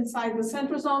centrioles inside the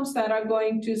centrosomes that are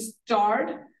going to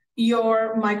start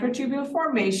your microtubule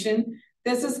formation.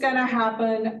 This is going to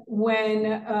happen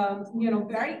when,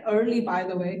 very early, by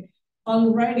the way,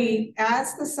 already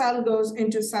as the cell goes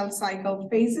into cell cycle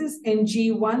phases in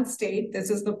G1 state, this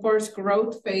is the first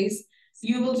growth phase,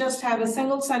 you will just have a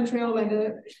single centriole and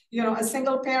a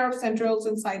single pair of centrioles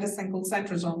inside a single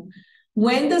centrosome.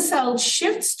 When the cell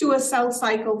shifts to a cell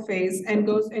cycle phase and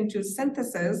goes into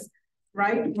synthesis,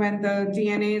 right, when the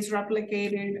DNA is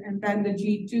replicated and then the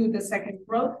G2, the second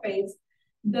growth phase,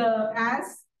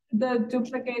 as you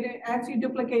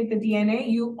duplicate the DNA,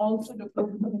 you also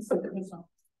duplicate the centrosome.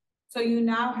 So you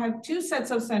now have two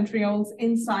sets of centrioles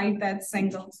inside that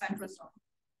single centrosome.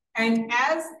 And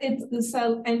as the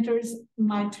cell enters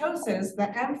mitosis, the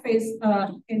M phase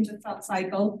in the cell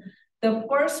cycle, the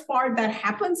first part that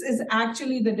happens is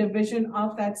actually the division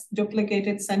of that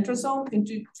duplicated centrosome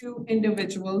into two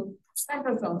individual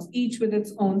centrosomes, each with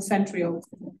its own centrioles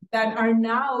that are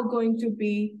now going to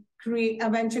be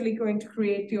eventually going to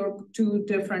create your two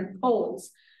different poles.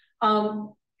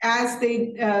 As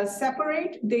they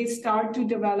separate, they start to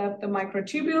develop the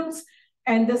microtubules.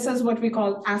 And this is what we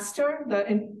call aster,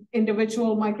 the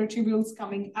individual microtubules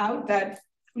coming out that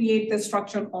create the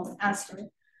structure called aster.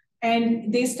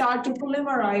 And they start to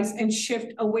polymerize and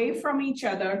shift away from each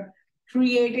other,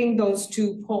 creating those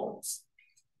two poles.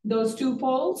 Those two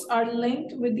poles are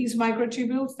linked with these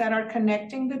microtubules that are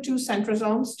connecting the two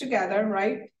centrosomes together,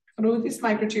 right, through these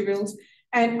microtubules,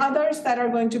 and others that are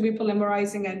going to be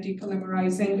polymerizing and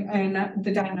depolymerizing and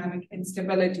the dynamic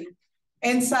instability.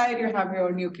 Inside, you have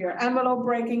your nuclear envelope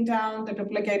breaking down, the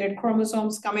duplicated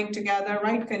chromosomes coming together,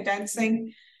 right,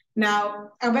 condensing.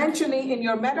 Now, eventually in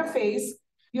your metaphase,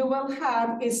 you will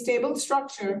have a stable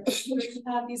structure. You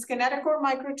have these kinetochore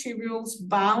microtubules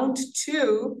bound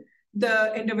to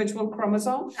the individual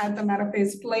chromosome at the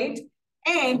metaphase plate.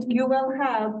 And you will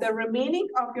have the remaining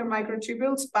of your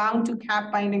microtubules bound to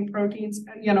cap binding proteins,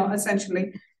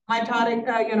 essentially mitotic,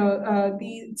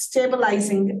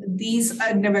 stabilizing these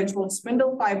individual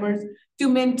spindle fibers to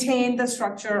maintain the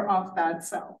structure of that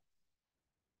cell.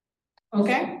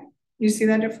 Okay, you see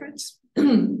that difference?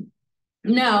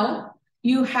 Now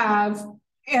you have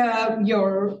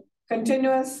your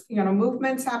continuous,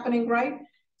 movements happening, right?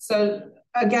 So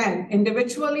again,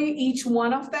 individually, each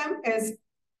one of them is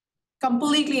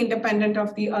completely independent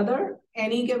of the other.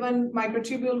 Any given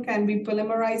microtubule can be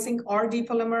polymerizing or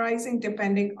depolymerizing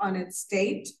depending on its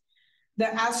state.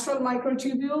 The astral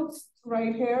microtubules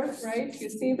right here, right? You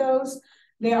see those?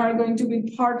 They are going to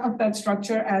be part of that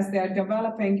structure as they're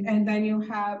developing. And then you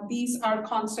have, these are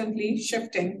constantly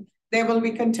shifting. They will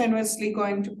be continuously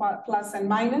going to plus and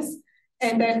minus.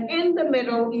 And then in the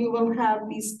middle, you will have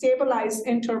these stabilized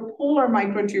interpolar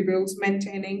microtubules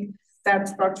maintaining that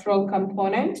structural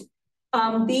component.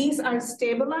 These are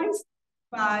stabilized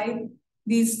by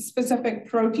these specific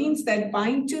proteins that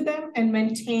bind to them and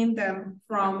maintain them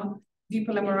from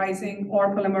depolymerizing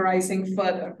or polymerizing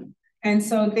further. And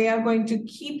so they are going to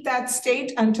keep that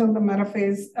state until the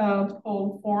metaphase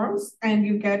pole forms and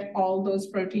you get all those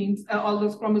proteins, all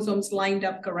those chromosomes lined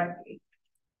up correctly.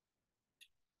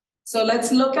 So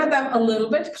let's look at them a little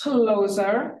bit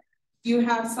closer. You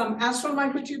have some astral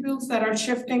microtubules that are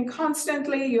shifting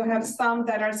constantly. You have some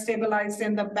that are stabilized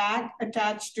in the back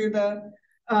attached to the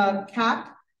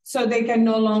cap, so they can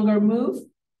no longer move.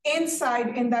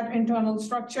 Inside in that internal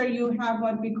structure, you have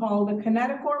what we call the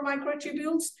kinetochore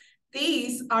microtubules.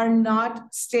 These are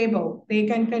not stable. They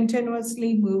can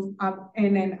continuously move up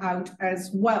in and out as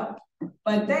well.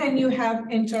 But then you have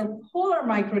interpolar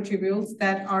microtubules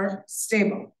that are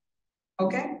stable,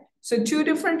 okay? So two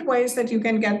different ways that you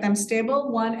can get them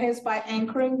stable. One is by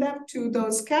anchoring them to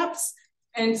those caps.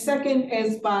 And second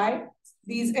is by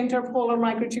these interpolar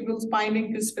microtubules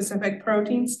binding to specific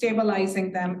proteins,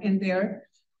 stabilizing them in their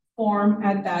form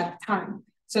at that time.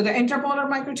 So the interpolar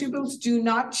microtubules do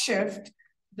not shift.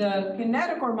 The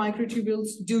kinetochore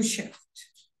microtubules do shift,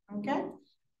 okay?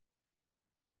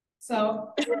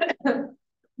 So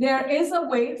there is a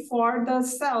way for the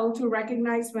cell to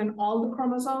recognize when all the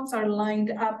chromosomes are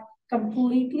lined up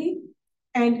completely.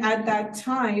 And at that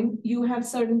time, you have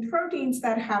certain proteins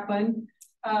that happen,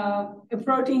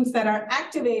 proteins that are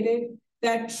activated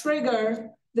that trigger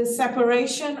the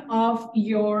separation of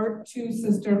your two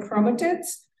sister chromatids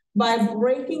by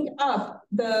breaking up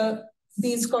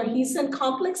these cohesin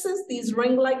complexes, these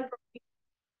ring-like proteins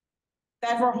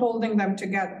that were holding them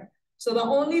together. So the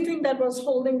only thing that was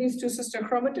holding these two sister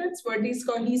chromatids were these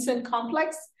cohesin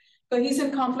complex.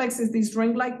 Cohesin complex is these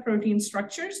ring-like protein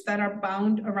structures that are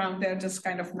bound around there, just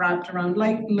kind of wrapped around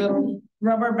like little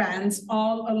rubber bands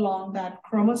all along that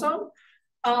chromosome.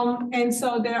 And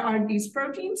so there are these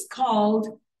proteins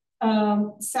called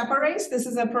separase. This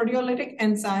is a proteolytic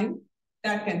enzyme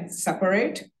that can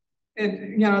separate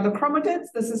the chromatids,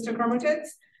 the sister chromatids,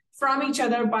 from each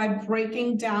other by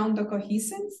breaking down the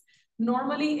cohesins.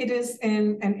 Normally it is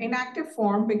in an inactive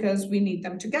form because we need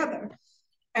them together.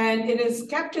 And it is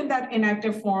kept in that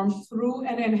inactive form through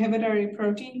an inhibitory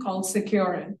protein called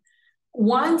securin.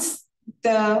 Once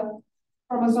the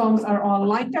chromosomes are all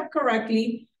lined up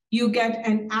correctly, you get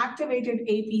an activated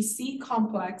APC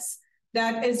complex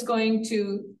that is going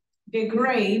to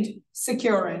degrade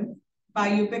securin by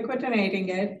ubiquitinating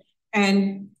it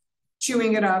and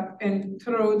chewing it up and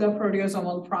through the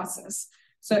proteasomal process.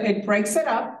 So it breaks it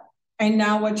up, and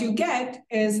now what you get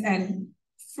is an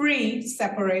free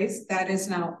separase that is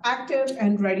now active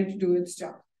and ready to do its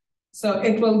job. So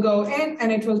it will go in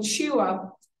and it will chew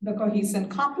up the cohesin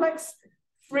complex,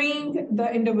 freeing the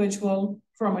individual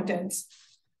chromatids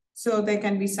so they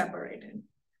can be separated.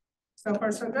 So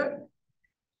far, so good.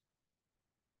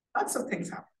 Lots of things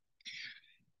happen.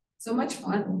 So much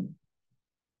fun.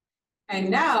 And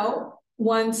now,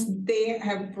 once they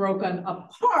have broken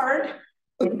apart,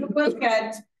 we'll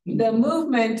get the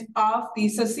movement of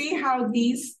these. So see how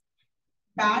these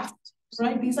bats,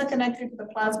 right? These are connected to the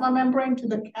plasma membrane, to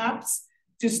the caps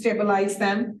to stabilize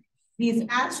them. These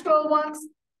astral ones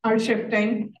are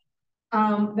shifting.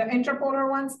 The interpolar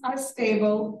ones are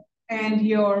stable. And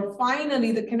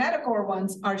finally, the kinetochore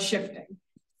ones are shifting.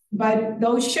 But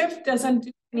those shift doesn't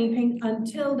do anything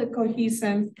until the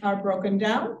cohesins are broken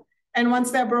down. And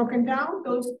once they're broken down,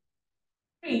 those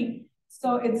free.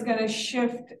 So it's going to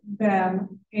shift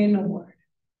them inward.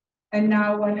 And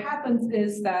now what happens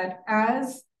is that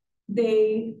as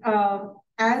they,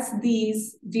 as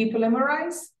these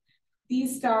depolymerize,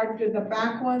 these start to, the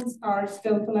back ones are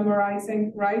still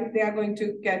polymerizing, right? They are going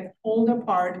to get pulled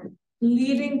apart,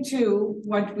 leading to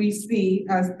what we see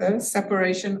as the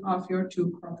separation of your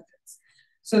two chromatids.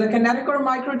 So the kinetic or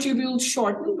microtubules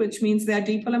shorten, which means they're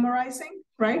depolymerizing,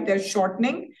 right? They're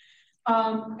shortening,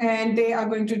 and they are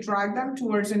going to drag them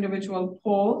towards individual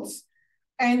poles.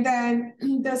 And then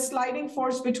the sliding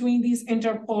force between these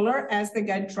interpolar as they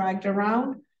get dragged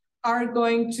around are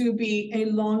going to be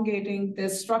elongating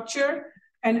this structure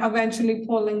and eventually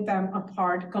pulling them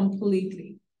apart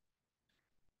completely.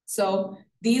 So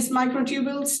these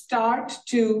microtubules start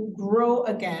to grow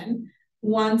again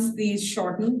once these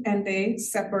shorten and they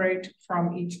separate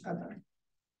from each other.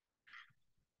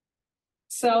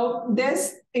 So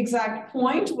this exact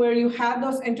point where you have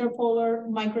those interpolar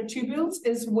microtubules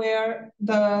is where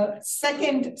the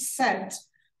second set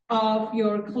of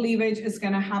your cleavage is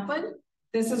going to happen.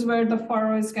 This is where the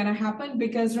furrow is going to happen,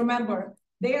 because remember,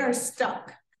 they are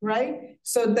stuck, right?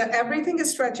 So everything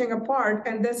is stretching apart,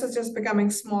 and this is just becoming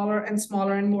smaller and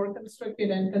smaller and more constricted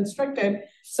and constricted.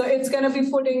 So it's going to be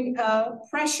putting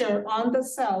pressure on the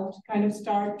cell to kind of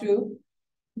start to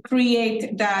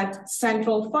create that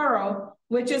central furrow,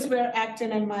 which is where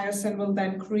actin and myosin will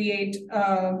then create,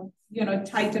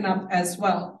 tighten up as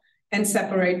well and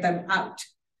separate them out.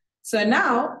 So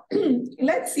now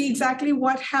let's see exactly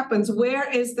what happens. Where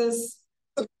is this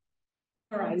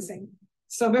arising?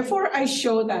 So before I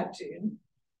show that to you,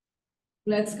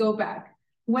 let's go back.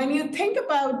 When you think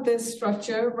about this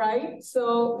structure, right?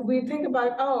 So we think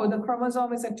about, oh, the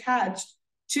chromosome is attached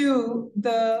to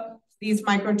these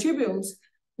microtubules.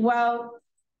 Well,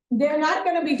 they're not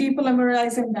going to be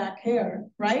depolymerizing back here,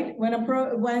 right? When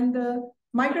the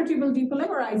microtubule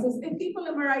depolymerizes, it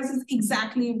depolymerizes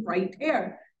exactly right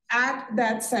here at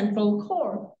that central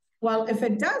core. Well, if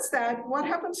it does that, what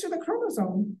happens to the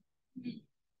chromosome?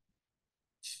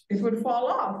 It would fall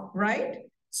off, right?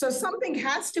 So something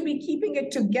has to be keeping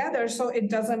it together so it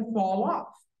doesn't fall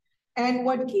off. And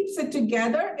what keeps it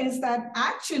together is that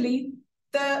actually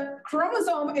the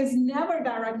chromosome is never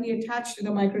directly attached to the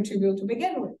microtubule to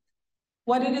begin with.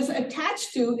 What it is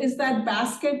attached to is that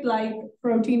basket-like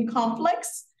protein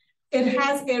complex. It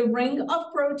has a ring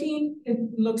of protein. It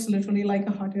looks literally like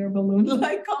a hot air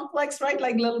balloon-like complex, right?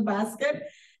 Like little basket.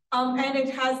 And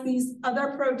it has these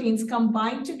other proteins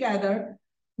combined together,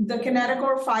 the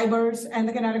kinetochore fibers and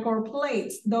the kinetochore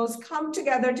plates. Those come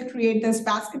together to create this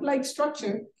basket-like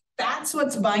structure. That's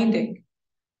what's binding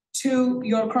to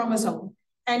your chromosome.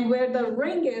 And where the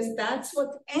ring is, that's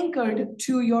what's anchored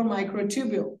to your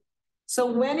microtubule. So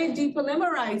when it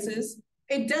depolymerizes,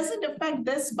 it doesn't affect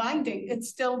this binding. It's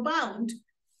still bound,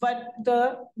 but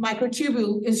the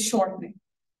microtubule is shortening.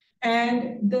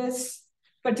 And this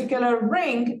particular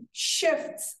ring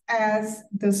shifts as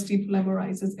this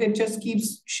depolymerizes. It just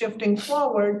keeps shifting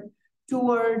forward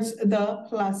towards the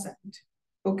plus end.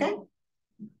 Okay?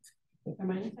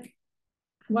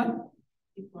 What?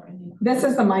 This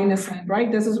is the minus end,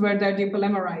 right? This is where they're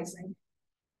depolymerizing.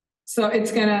 So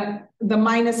it's gonna, the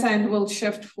minus end will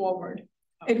shift forward.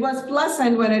 It was plus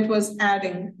end when it was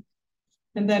adding,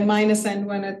 and then minus end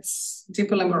when it's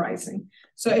depolymerizing.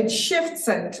 So it shifts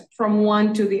it from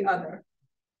one to the other.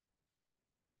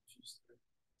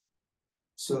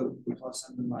 So the plus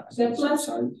and the minus. The plus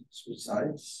switch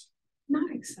sides.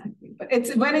 Not exactly, but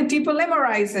it's when it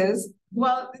depolymerizes,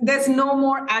 well, there's no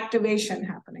more activation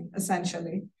happening,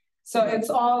 essentially. So it's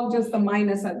all just the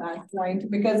minus at that point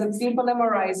because it's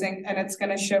depolymerizing and it's going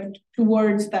to shift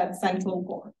towards that central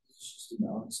core. It's just a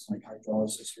balance, like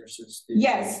hydrolysis versus.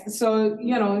 Yes, so,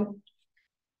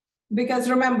 because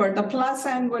remember, the plus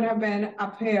end would have been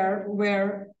up here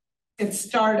where it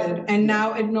started, and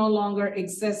now it no longer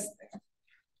exists there,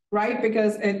 right?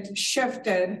 Because it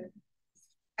shifted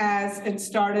as it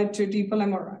started to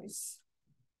depolymerize.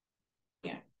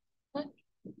 Yeah.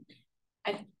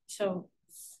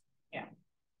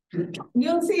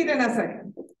 You'll see it in a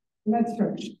second. That's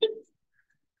true.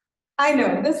 I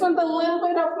know, this one's a little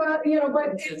bit of a,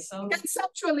 but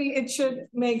conceptually it should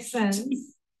make sense.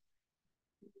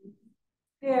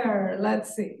 Here,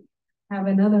 let's see. Have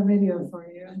another video for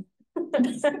you.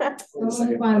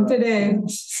 So fun today.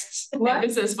 What?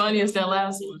 It's as funny as that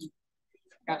last one.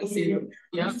 Gotta see it.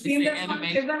 Yep, it's the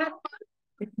animation. Isn't it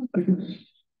fun?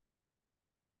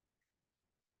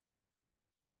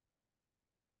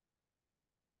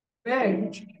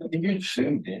 Big. I think you're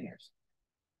zoomed in.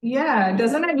 Yeah,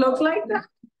 doesn't it look like that?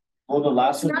 Oh, the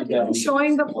last one. Not even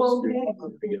showing the full thing.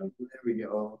 There we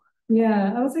go.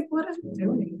 Yeah, I was like, what am I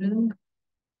doing?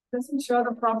 Doesn't show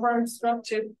the proper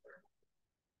structure.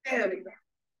 There we go.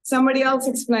 Somebody else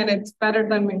explain it better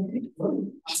than me.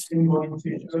 I'm going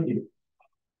to show you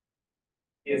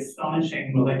the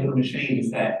astonishing molecular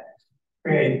machines that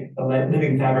create the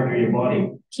living fabric of your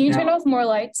body. Can you turn off more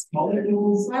lights?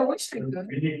 Molecules. I wish I could.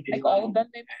 Like all of them,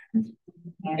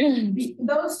 maybe?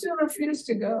 Those two refuse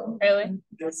to go. Really?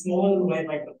 They're smaller than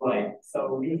wavelength of light,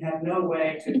 so we have no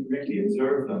way to directly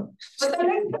observe them. But that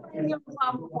is in your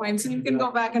PowerPoint, so you can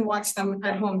go back and watch them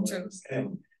at home too.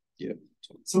 Yeah.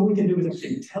 So what we can do is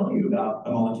actually tell you about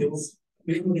the molecules.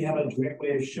 We don't really have a direct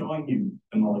way of showing you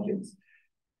the molecules.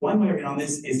 One way around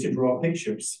this is to draw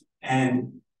pictures.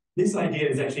 And this idea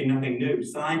is actually nothing new.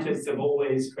 Scientists have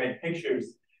always created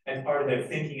pictures as part of their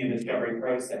thinking and discovery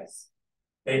process.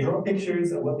 They draw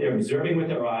pictures of what they're observing with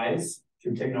their eyes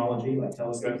through technology like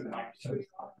telescopes and microscopes,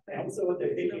 and also what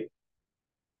they're thinking.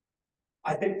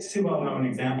 I picked two well-known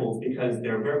examples because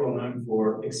they're very well known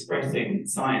for expressing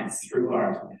science through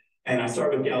art. And I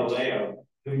start with Galileo,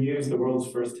 who used the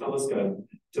world's first telescope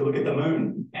to look at the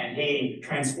moon. And he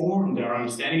transformed our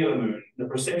understanding of the moon. The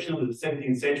perception of the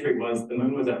 17th century was the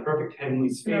moon was a perfect heavenly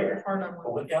sphere.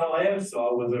 But what Galileo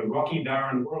saw was a rocky,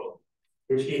 barren world,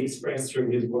 which he expressed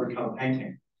through his watercolor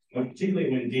painting,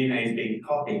 particularly when DNA is being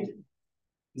copied.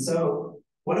 And so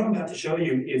what I'm about to show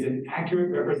you is an accurate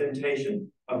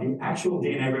representation of the actual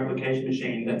DNA replication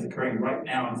machine that's occurring right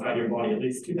now inside your body, at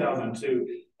least 2002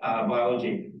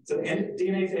 biology. So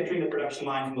DNA is entering the production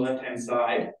line from the left-hand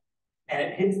side, and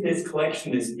it hits this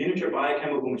collection, this miniature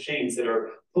biochemical machines that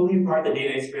are pulling apart the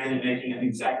DNA strand and making an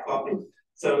exact copy.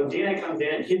 So DNA comes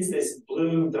in and hits this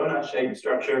blue donut-shaped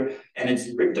structure, and it's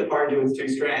ripped apart into its two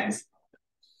strands.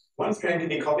 One strand can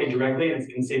be copied directly, and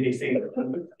you can see these things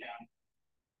down.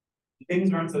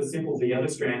 Things aren't so simple for the other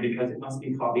strand because it must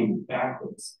be copied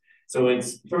backwards. So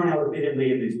it's thrown out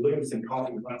repeatedly in these loops and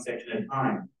copied one section at a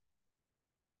time.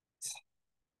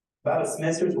 About a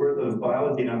semester's worth of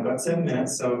biology, and I've got 7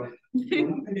 minutes, so we're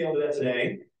not going to be able to do that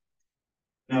today.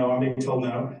 No, I'm being told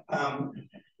no.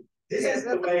 This is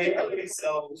the way a living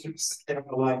cell looks down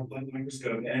the light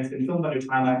microscope, and it's been filmed under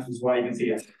time lapse, which is why you can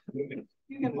see it.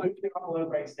 You can look at how it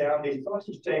breaks down. These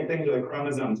sausage-shaped things are the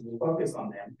chromosomes. We'll focus on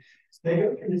them. They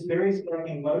go through this very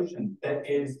striking motion that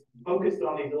is focused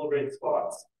on these little red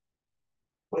spots.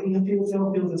 When the field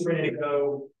cell feels it's ready to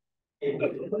go, it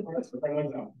parts the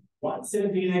chromosome. One set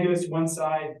of DNA goes to one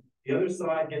side, the other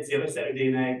side gets the other set of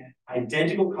DNA,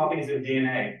 identical copies of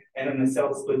DNA, and then the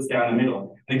cell splits down the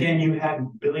middle. And again, you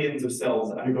have billions of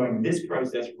cells undergoing this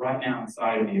process right now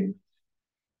inside of you.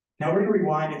 Now we're going to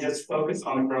rewind and just focus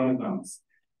on the chromosomes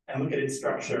and look at its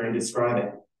structure and describe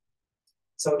it.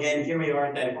 So again, here we are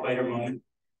at that equator moment.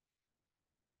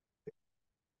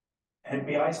 And if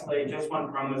we isolate just one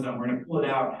chromosome, we're going to pull it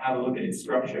out and have a look at its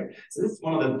structure. So this is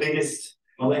one of the biggest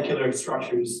molecular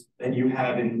structures that you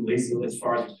have in, at least as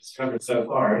far as discovered so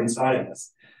far, inside of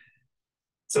us.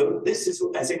 So this is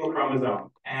a single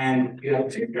chromosome, and you have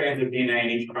two strands of DNA in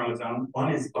each chromosome.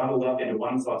 One is bundled up into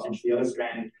one sausage, the other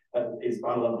strand is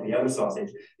bundled up to the other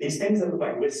sausage. These things that look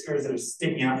like whiskers that are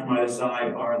sticking out from either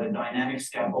side are the dynamic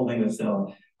scaffolding of the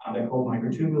cell. They're called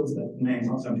microtubules. The name's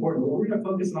not so important. What we're going to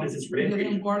focus on is this red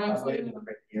region.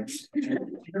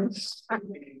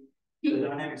 The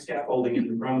dynamic scaffolding in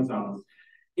the chromosomes.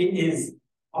 It is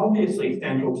obviously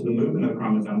central to the movement of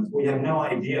chromosomes. We have no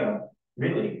idea,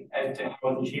 really, as to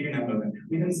how it's achieving that movement.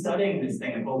 We've been studying this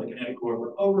thing called the kinetic core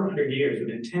for over 100 years with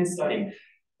intense study, and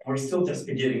we're still just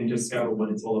beginning to discover what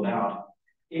it's all about.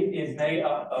 It is made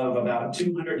up of about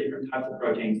 200 different types of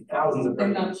proteins, thousands of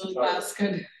proteins.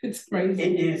 Basket. It's crazy.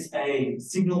 It is a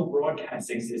signal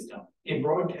broadcasting system. It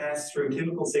broadcasts through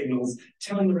chemical signals,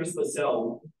 telling the rest of the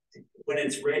cell when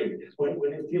it's ready,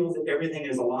 when it feels that everything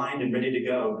is aligned and ready to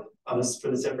go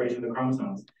for the separation of the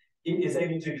chromosomes. It is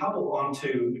able to couple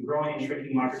onto the growing and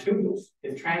shrinking microtubules.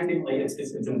 It's transiently, it's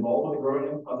involved with the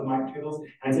growing of the microtubules,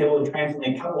 and it's able to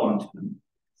transiently couple onto them.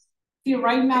 See,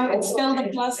 right now it's still the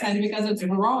plus end because it's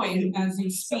growing as you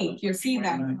speak. You see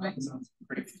that, right?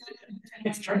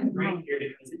 It's turning green here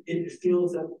because it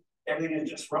feels that everything is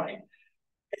just right.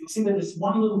 And you see that there's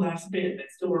one little last bit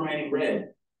that's still remaining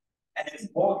red, and it's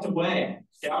walked away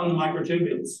down the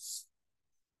microtubules.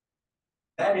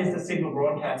 That is the signal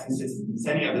broadcasting system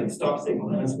sending out the stop signal,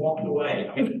 and it's walked away.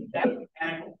 I mean, that's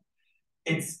mechanical.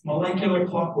 It's molecular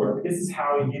clockwork. This is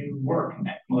how you work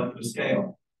at molecular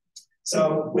scale.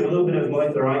 So with a little bit of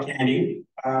molecular eye candy,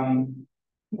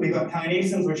 we've got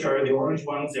kinesins, which are the orange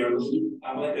ones. They're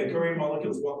molecular courier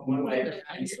molecules walking one way.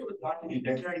 And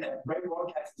they're carrying that great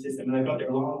broadcasting system, and they've got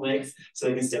their long legs so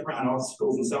they can step around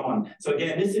obstacles and so on. So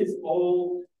again, this is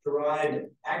all derived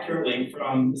accurately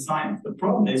from science. The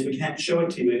problem is we can't show it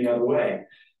to you any other way.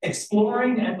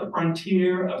 exploring at the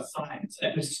frontier of science,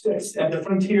 at the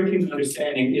frontier of human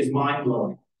understanding is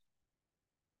mind-blowing.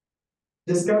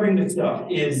 Discovering this stuff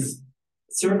is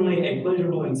certainly a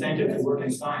pleasurable incentive to work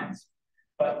in science.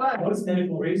 But most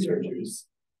medical researchers,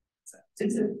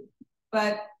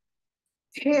 but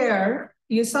here,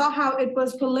 you saw how it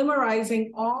was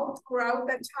polymerizing all throughout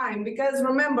the time, because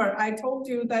remember, I told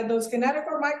you that those kinetic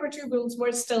or microtubules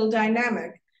were still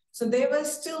dynamic. So they were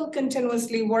still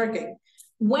continuously working.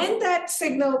 When that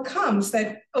signal comes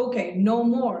that, okay, no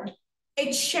more,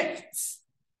 it shifts.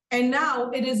 And now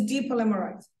it is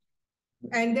depolymerized.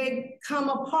 And they come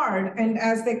apart, and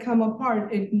as they come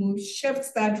apart, it moves,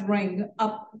 shifts that ring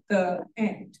up the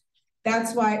end.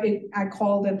 That's why I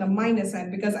called it the minus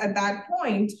end, because at that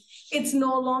point, it's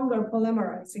no longer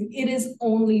polymerizing. It is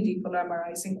only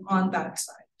depolymerizing on that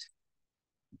side.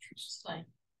 Interesting.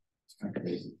 It's kind of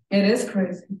crazy. It is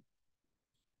crazy.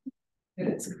 It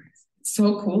is crazy. It's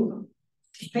so cool.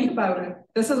 Think about it.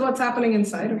 This is what's happening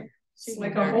inside of it. It's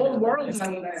like a whole world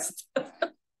out there.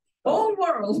 Whole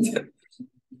world.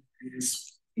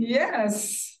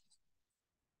 Yes.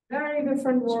 Very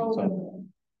different world.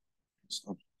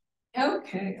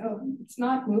 Okay, oh, it's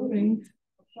not moving.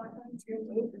 Why aren't you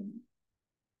moving?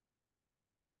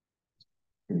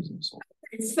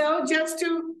 So just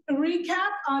to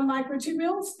recap on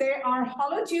microtubules, they are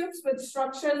hollow tubes with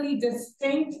structurally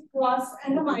distinct plus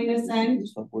and a minus end.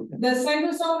 The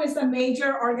centrosome is the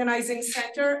major organizing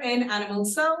center in animal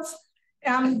cells.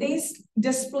 They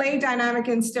display dynamic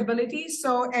instability.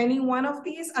 So any one of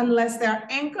these, unless they're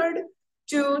anchored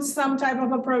to some type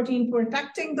of a protein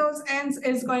protecting those ends,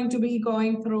 is going to be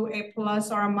going through a plus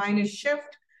or a minus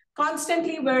shift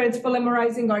constantly, where it's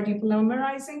polymerizing or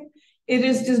depolymerizing. It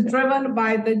is just driven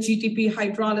by the GTP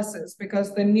hydrolysis,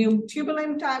 because the new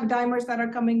tubulin dimers that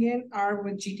are coming in are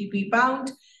with GTP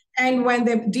bound. And when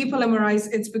they depolymerize,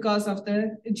 it's because of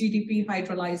the GTP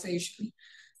hydrolyzation.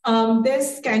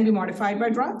 This can be modified by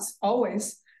drugs,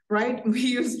 always. Right? We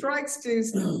use drugs to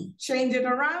change it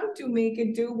around to make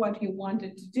it do what you want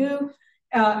it to do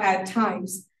at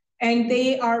times. And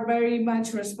they are very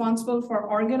much responsible for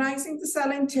organizing the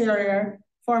cell interior,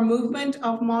 for movement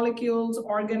of molecules,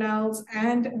 organelles,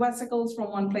 and vesicles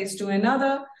from one place to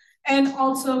another, and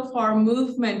also for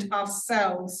movement of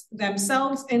cells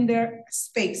themselves in their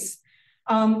space.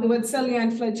 With cilia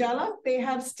and flagella, they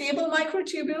have stable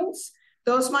microtubules.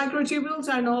 Those microtubules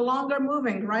are no longer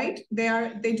moving, right?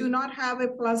 They do not have a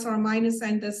plus or minus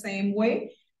end the same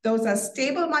way. Those are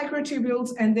stable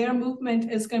microtubules, and their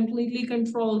movement is completely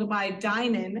controlled by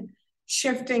dynin,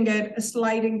 shifting it,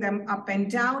 sliding them up and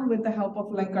down with the help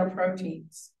of linker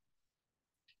proteins.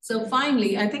 So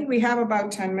finally, I think we have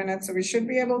about 10 minutes, so we should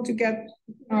be able to get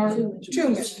our 2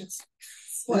 minutes.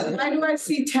 Well, why do I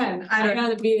see 10? I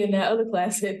gotta be in that other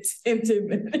class in 2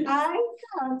 minutes. I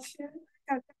got you.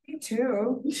 Me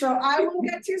too. So I will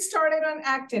get you started on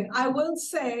actin. I will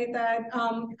say that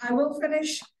I will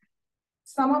finish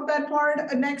some of that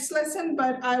part next lesson,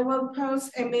 but I will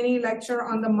post a mini lecture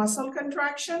on the muscle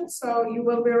contraction. So you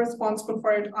will be responsible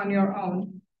for it on your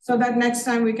own, so that next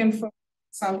time we can focus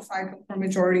cell cycle for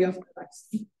majority of the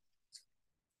lesson.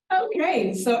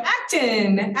 Okay, so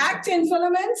actin. Actin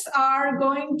filaments are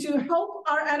going to help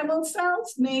our animal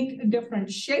cells make different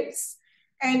shapes.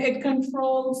 And it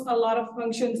controls a lot of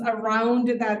functions around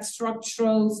that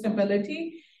structural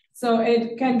stability. So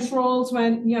it controls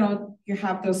when, you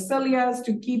have those cilia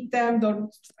to keep them,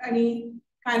 any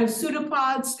kind of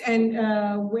pseudopods,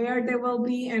 and where they will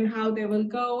be and how they will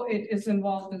go. It is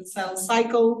involved in cell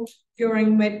cycle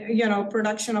during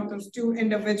production of those 2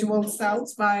 individual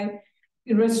cells by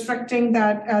restricting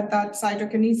that at that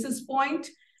cytokinesis point.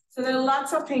 So there are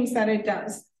lots of things that it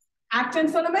does. Actin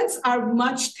filaments are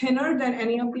much thinner than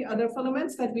any of the other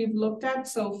filaments that we've looked at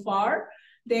so far.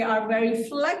 They are very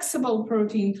flexible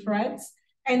protein threads,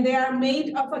 and they are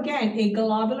made of, again, a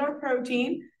globular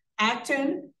protein.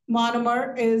 Actin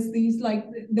monomer is these,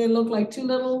 they look like 2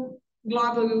 little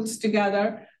globules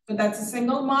together, but that's a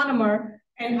single monomer.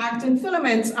 And actin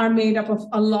filaments are made up of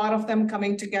a lot of them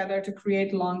coming together to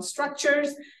create long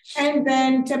structures. And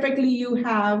then typically you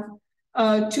have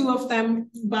 2 of them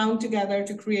bound together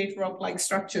to create rope-like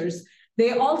structures.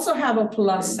 They also have a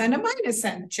plus and a minus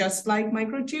end, just like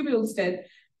microtubules did.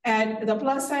 At the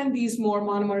plus end, these more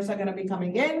monomers are going to be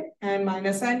coming in, and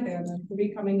minus end, they're going to be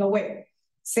coming away.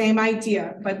 Same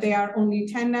idea, but they are only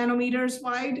 10 nanometers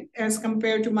wide as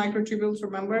compared to microtubules.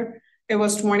 Remember, it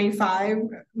was 25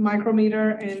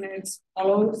 micrometer in its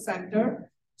hollow center,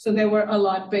 so they were a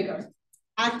lot bigger.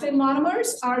 Actin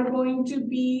monomers are going to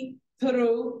be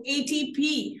through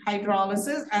ATP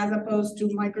hydrolysis, as opposed to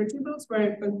microtubules where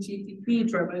it was GTP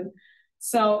driven.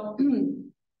 So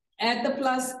at the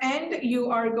plus end,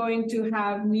 you are going to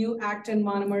have new actin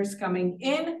monomers coming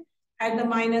in. At the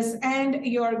minus end,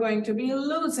 you are going to be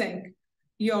losing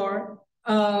your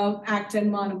actin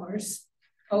monomers.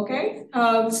 Okay,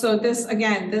 so this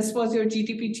again, this was your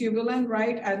GTP tubulin,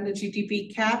 right? And the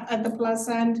GTP cap at the plus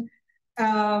end.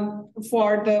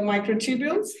 For the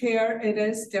microtubules, here it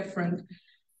is different.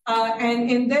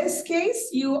 And in this case,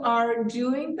 you are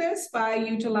doing this by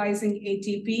utilizing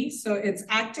ATP. So it's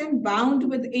actin bound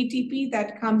with ATP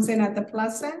that comes in at the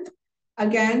plus end.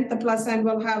 Again, the plus end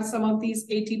will have some of these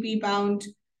ATP bound,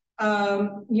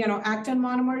 actin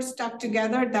monomers stuck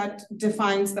together that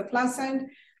defines the plus end.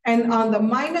 And on the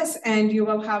minus end, you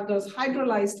will have those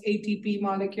hydrolyzed ATP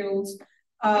molecules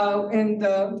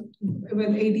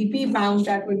with ADP bound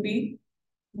that would be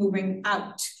moving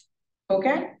out.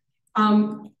 Okay.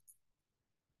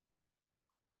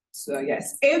 So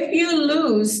yes, if you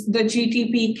lose the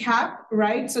GTP cap,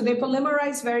 right? So they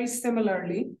polymerize very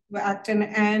similarly, the actin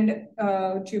and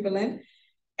tubulin.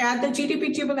 At the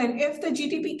GTP tubulin, if the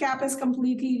GTP cap is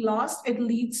completely lost, it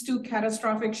leads to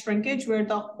catastrophic shrinkage where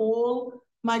the whole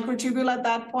microtubule at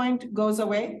that point goes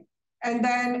away. And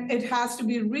then it has to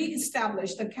be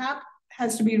reestablished. The cap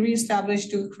has to be reestablished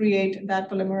to create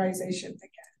that polymerization again.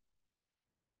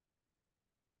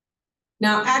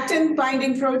 Now, actin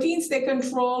binding proteins, they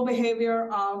control behavior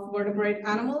of vertebrate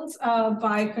animals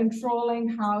by controlling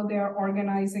how they're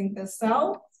organizing the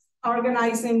cell,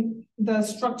 organizing the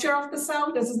structure of the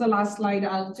cell. This is the last slide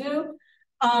I'll do.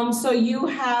 So you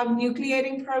have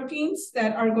nucleating proteins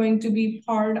that are going to be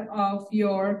part of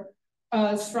your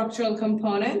structural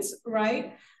components,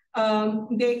 right?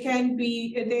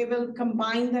 They will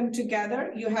combine them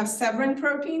together. You have severin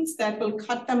proteins that will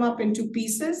cut them up into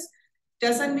pieces.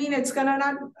 Doesn't mean it's gonna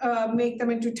not make them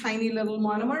into tiny little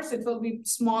monomers. It will be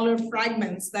smaller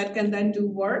fragments that can then do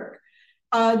work.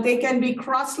 They can be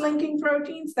cross-linking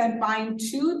proteins that bind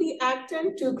to the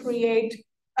actin to create,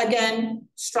 again,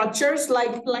 structures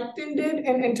like plectin did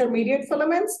in intermediate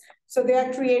filaments. So they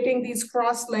are creating these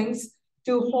cross-links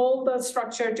to hold the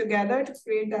structure together to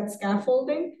create that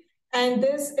scaffolding. And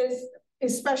this is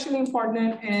especially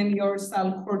important in your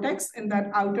cell cortex, in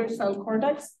that outer cell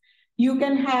cortex. You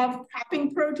can have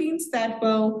capping proteins that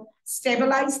will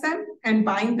stabilize them and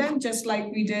bind them, just like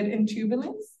we did in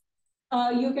tubulins.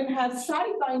 You can have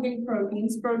side binding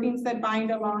proteins, proteins that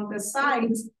bind along the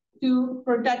sides to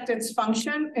protect its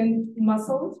function in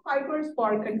muscle fibers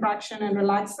for contraction and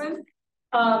relaxation.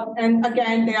 And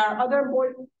again, there are other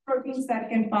proteins that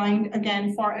can bind,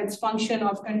 again, for its function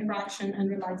of contraction and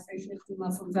relaxation to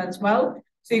muscles as well.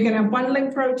 So you can have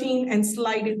bundling protein and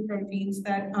sliding proteins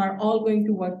that are all going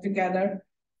to work together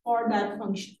for that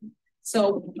function.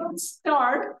 So we'll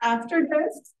start after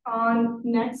this on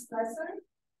next lesson.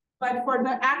 But for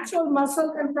the actual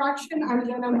muscle contraction, I'm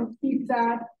gonna keep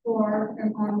that for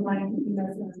an online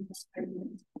lesson.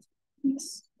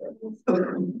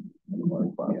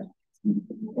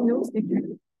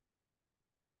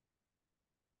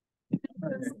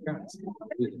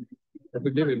 If we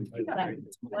did it.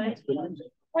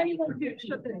 Why do you want to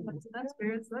shut it? That's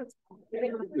weird. So that's.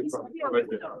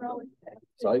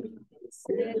 Psych.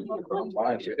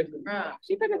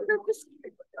 She better purpose.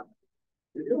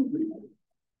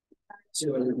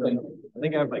 I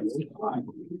think I have like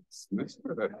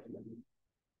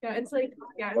Yeah, it's like,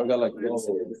 yeah. I got like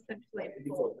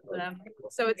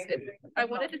so I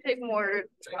wanted to take more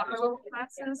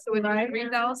classes, so with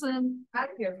 3,000.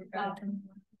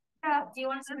 Yeah, do you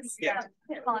want to? Yeah.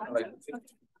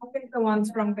 I'll take the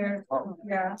ones from there.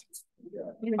 Yeah.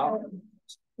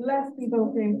 Less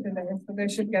people came today, so they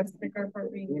should get sticker for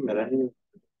me.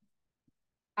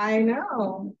 I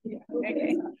know. Yeah.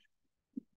 Okay.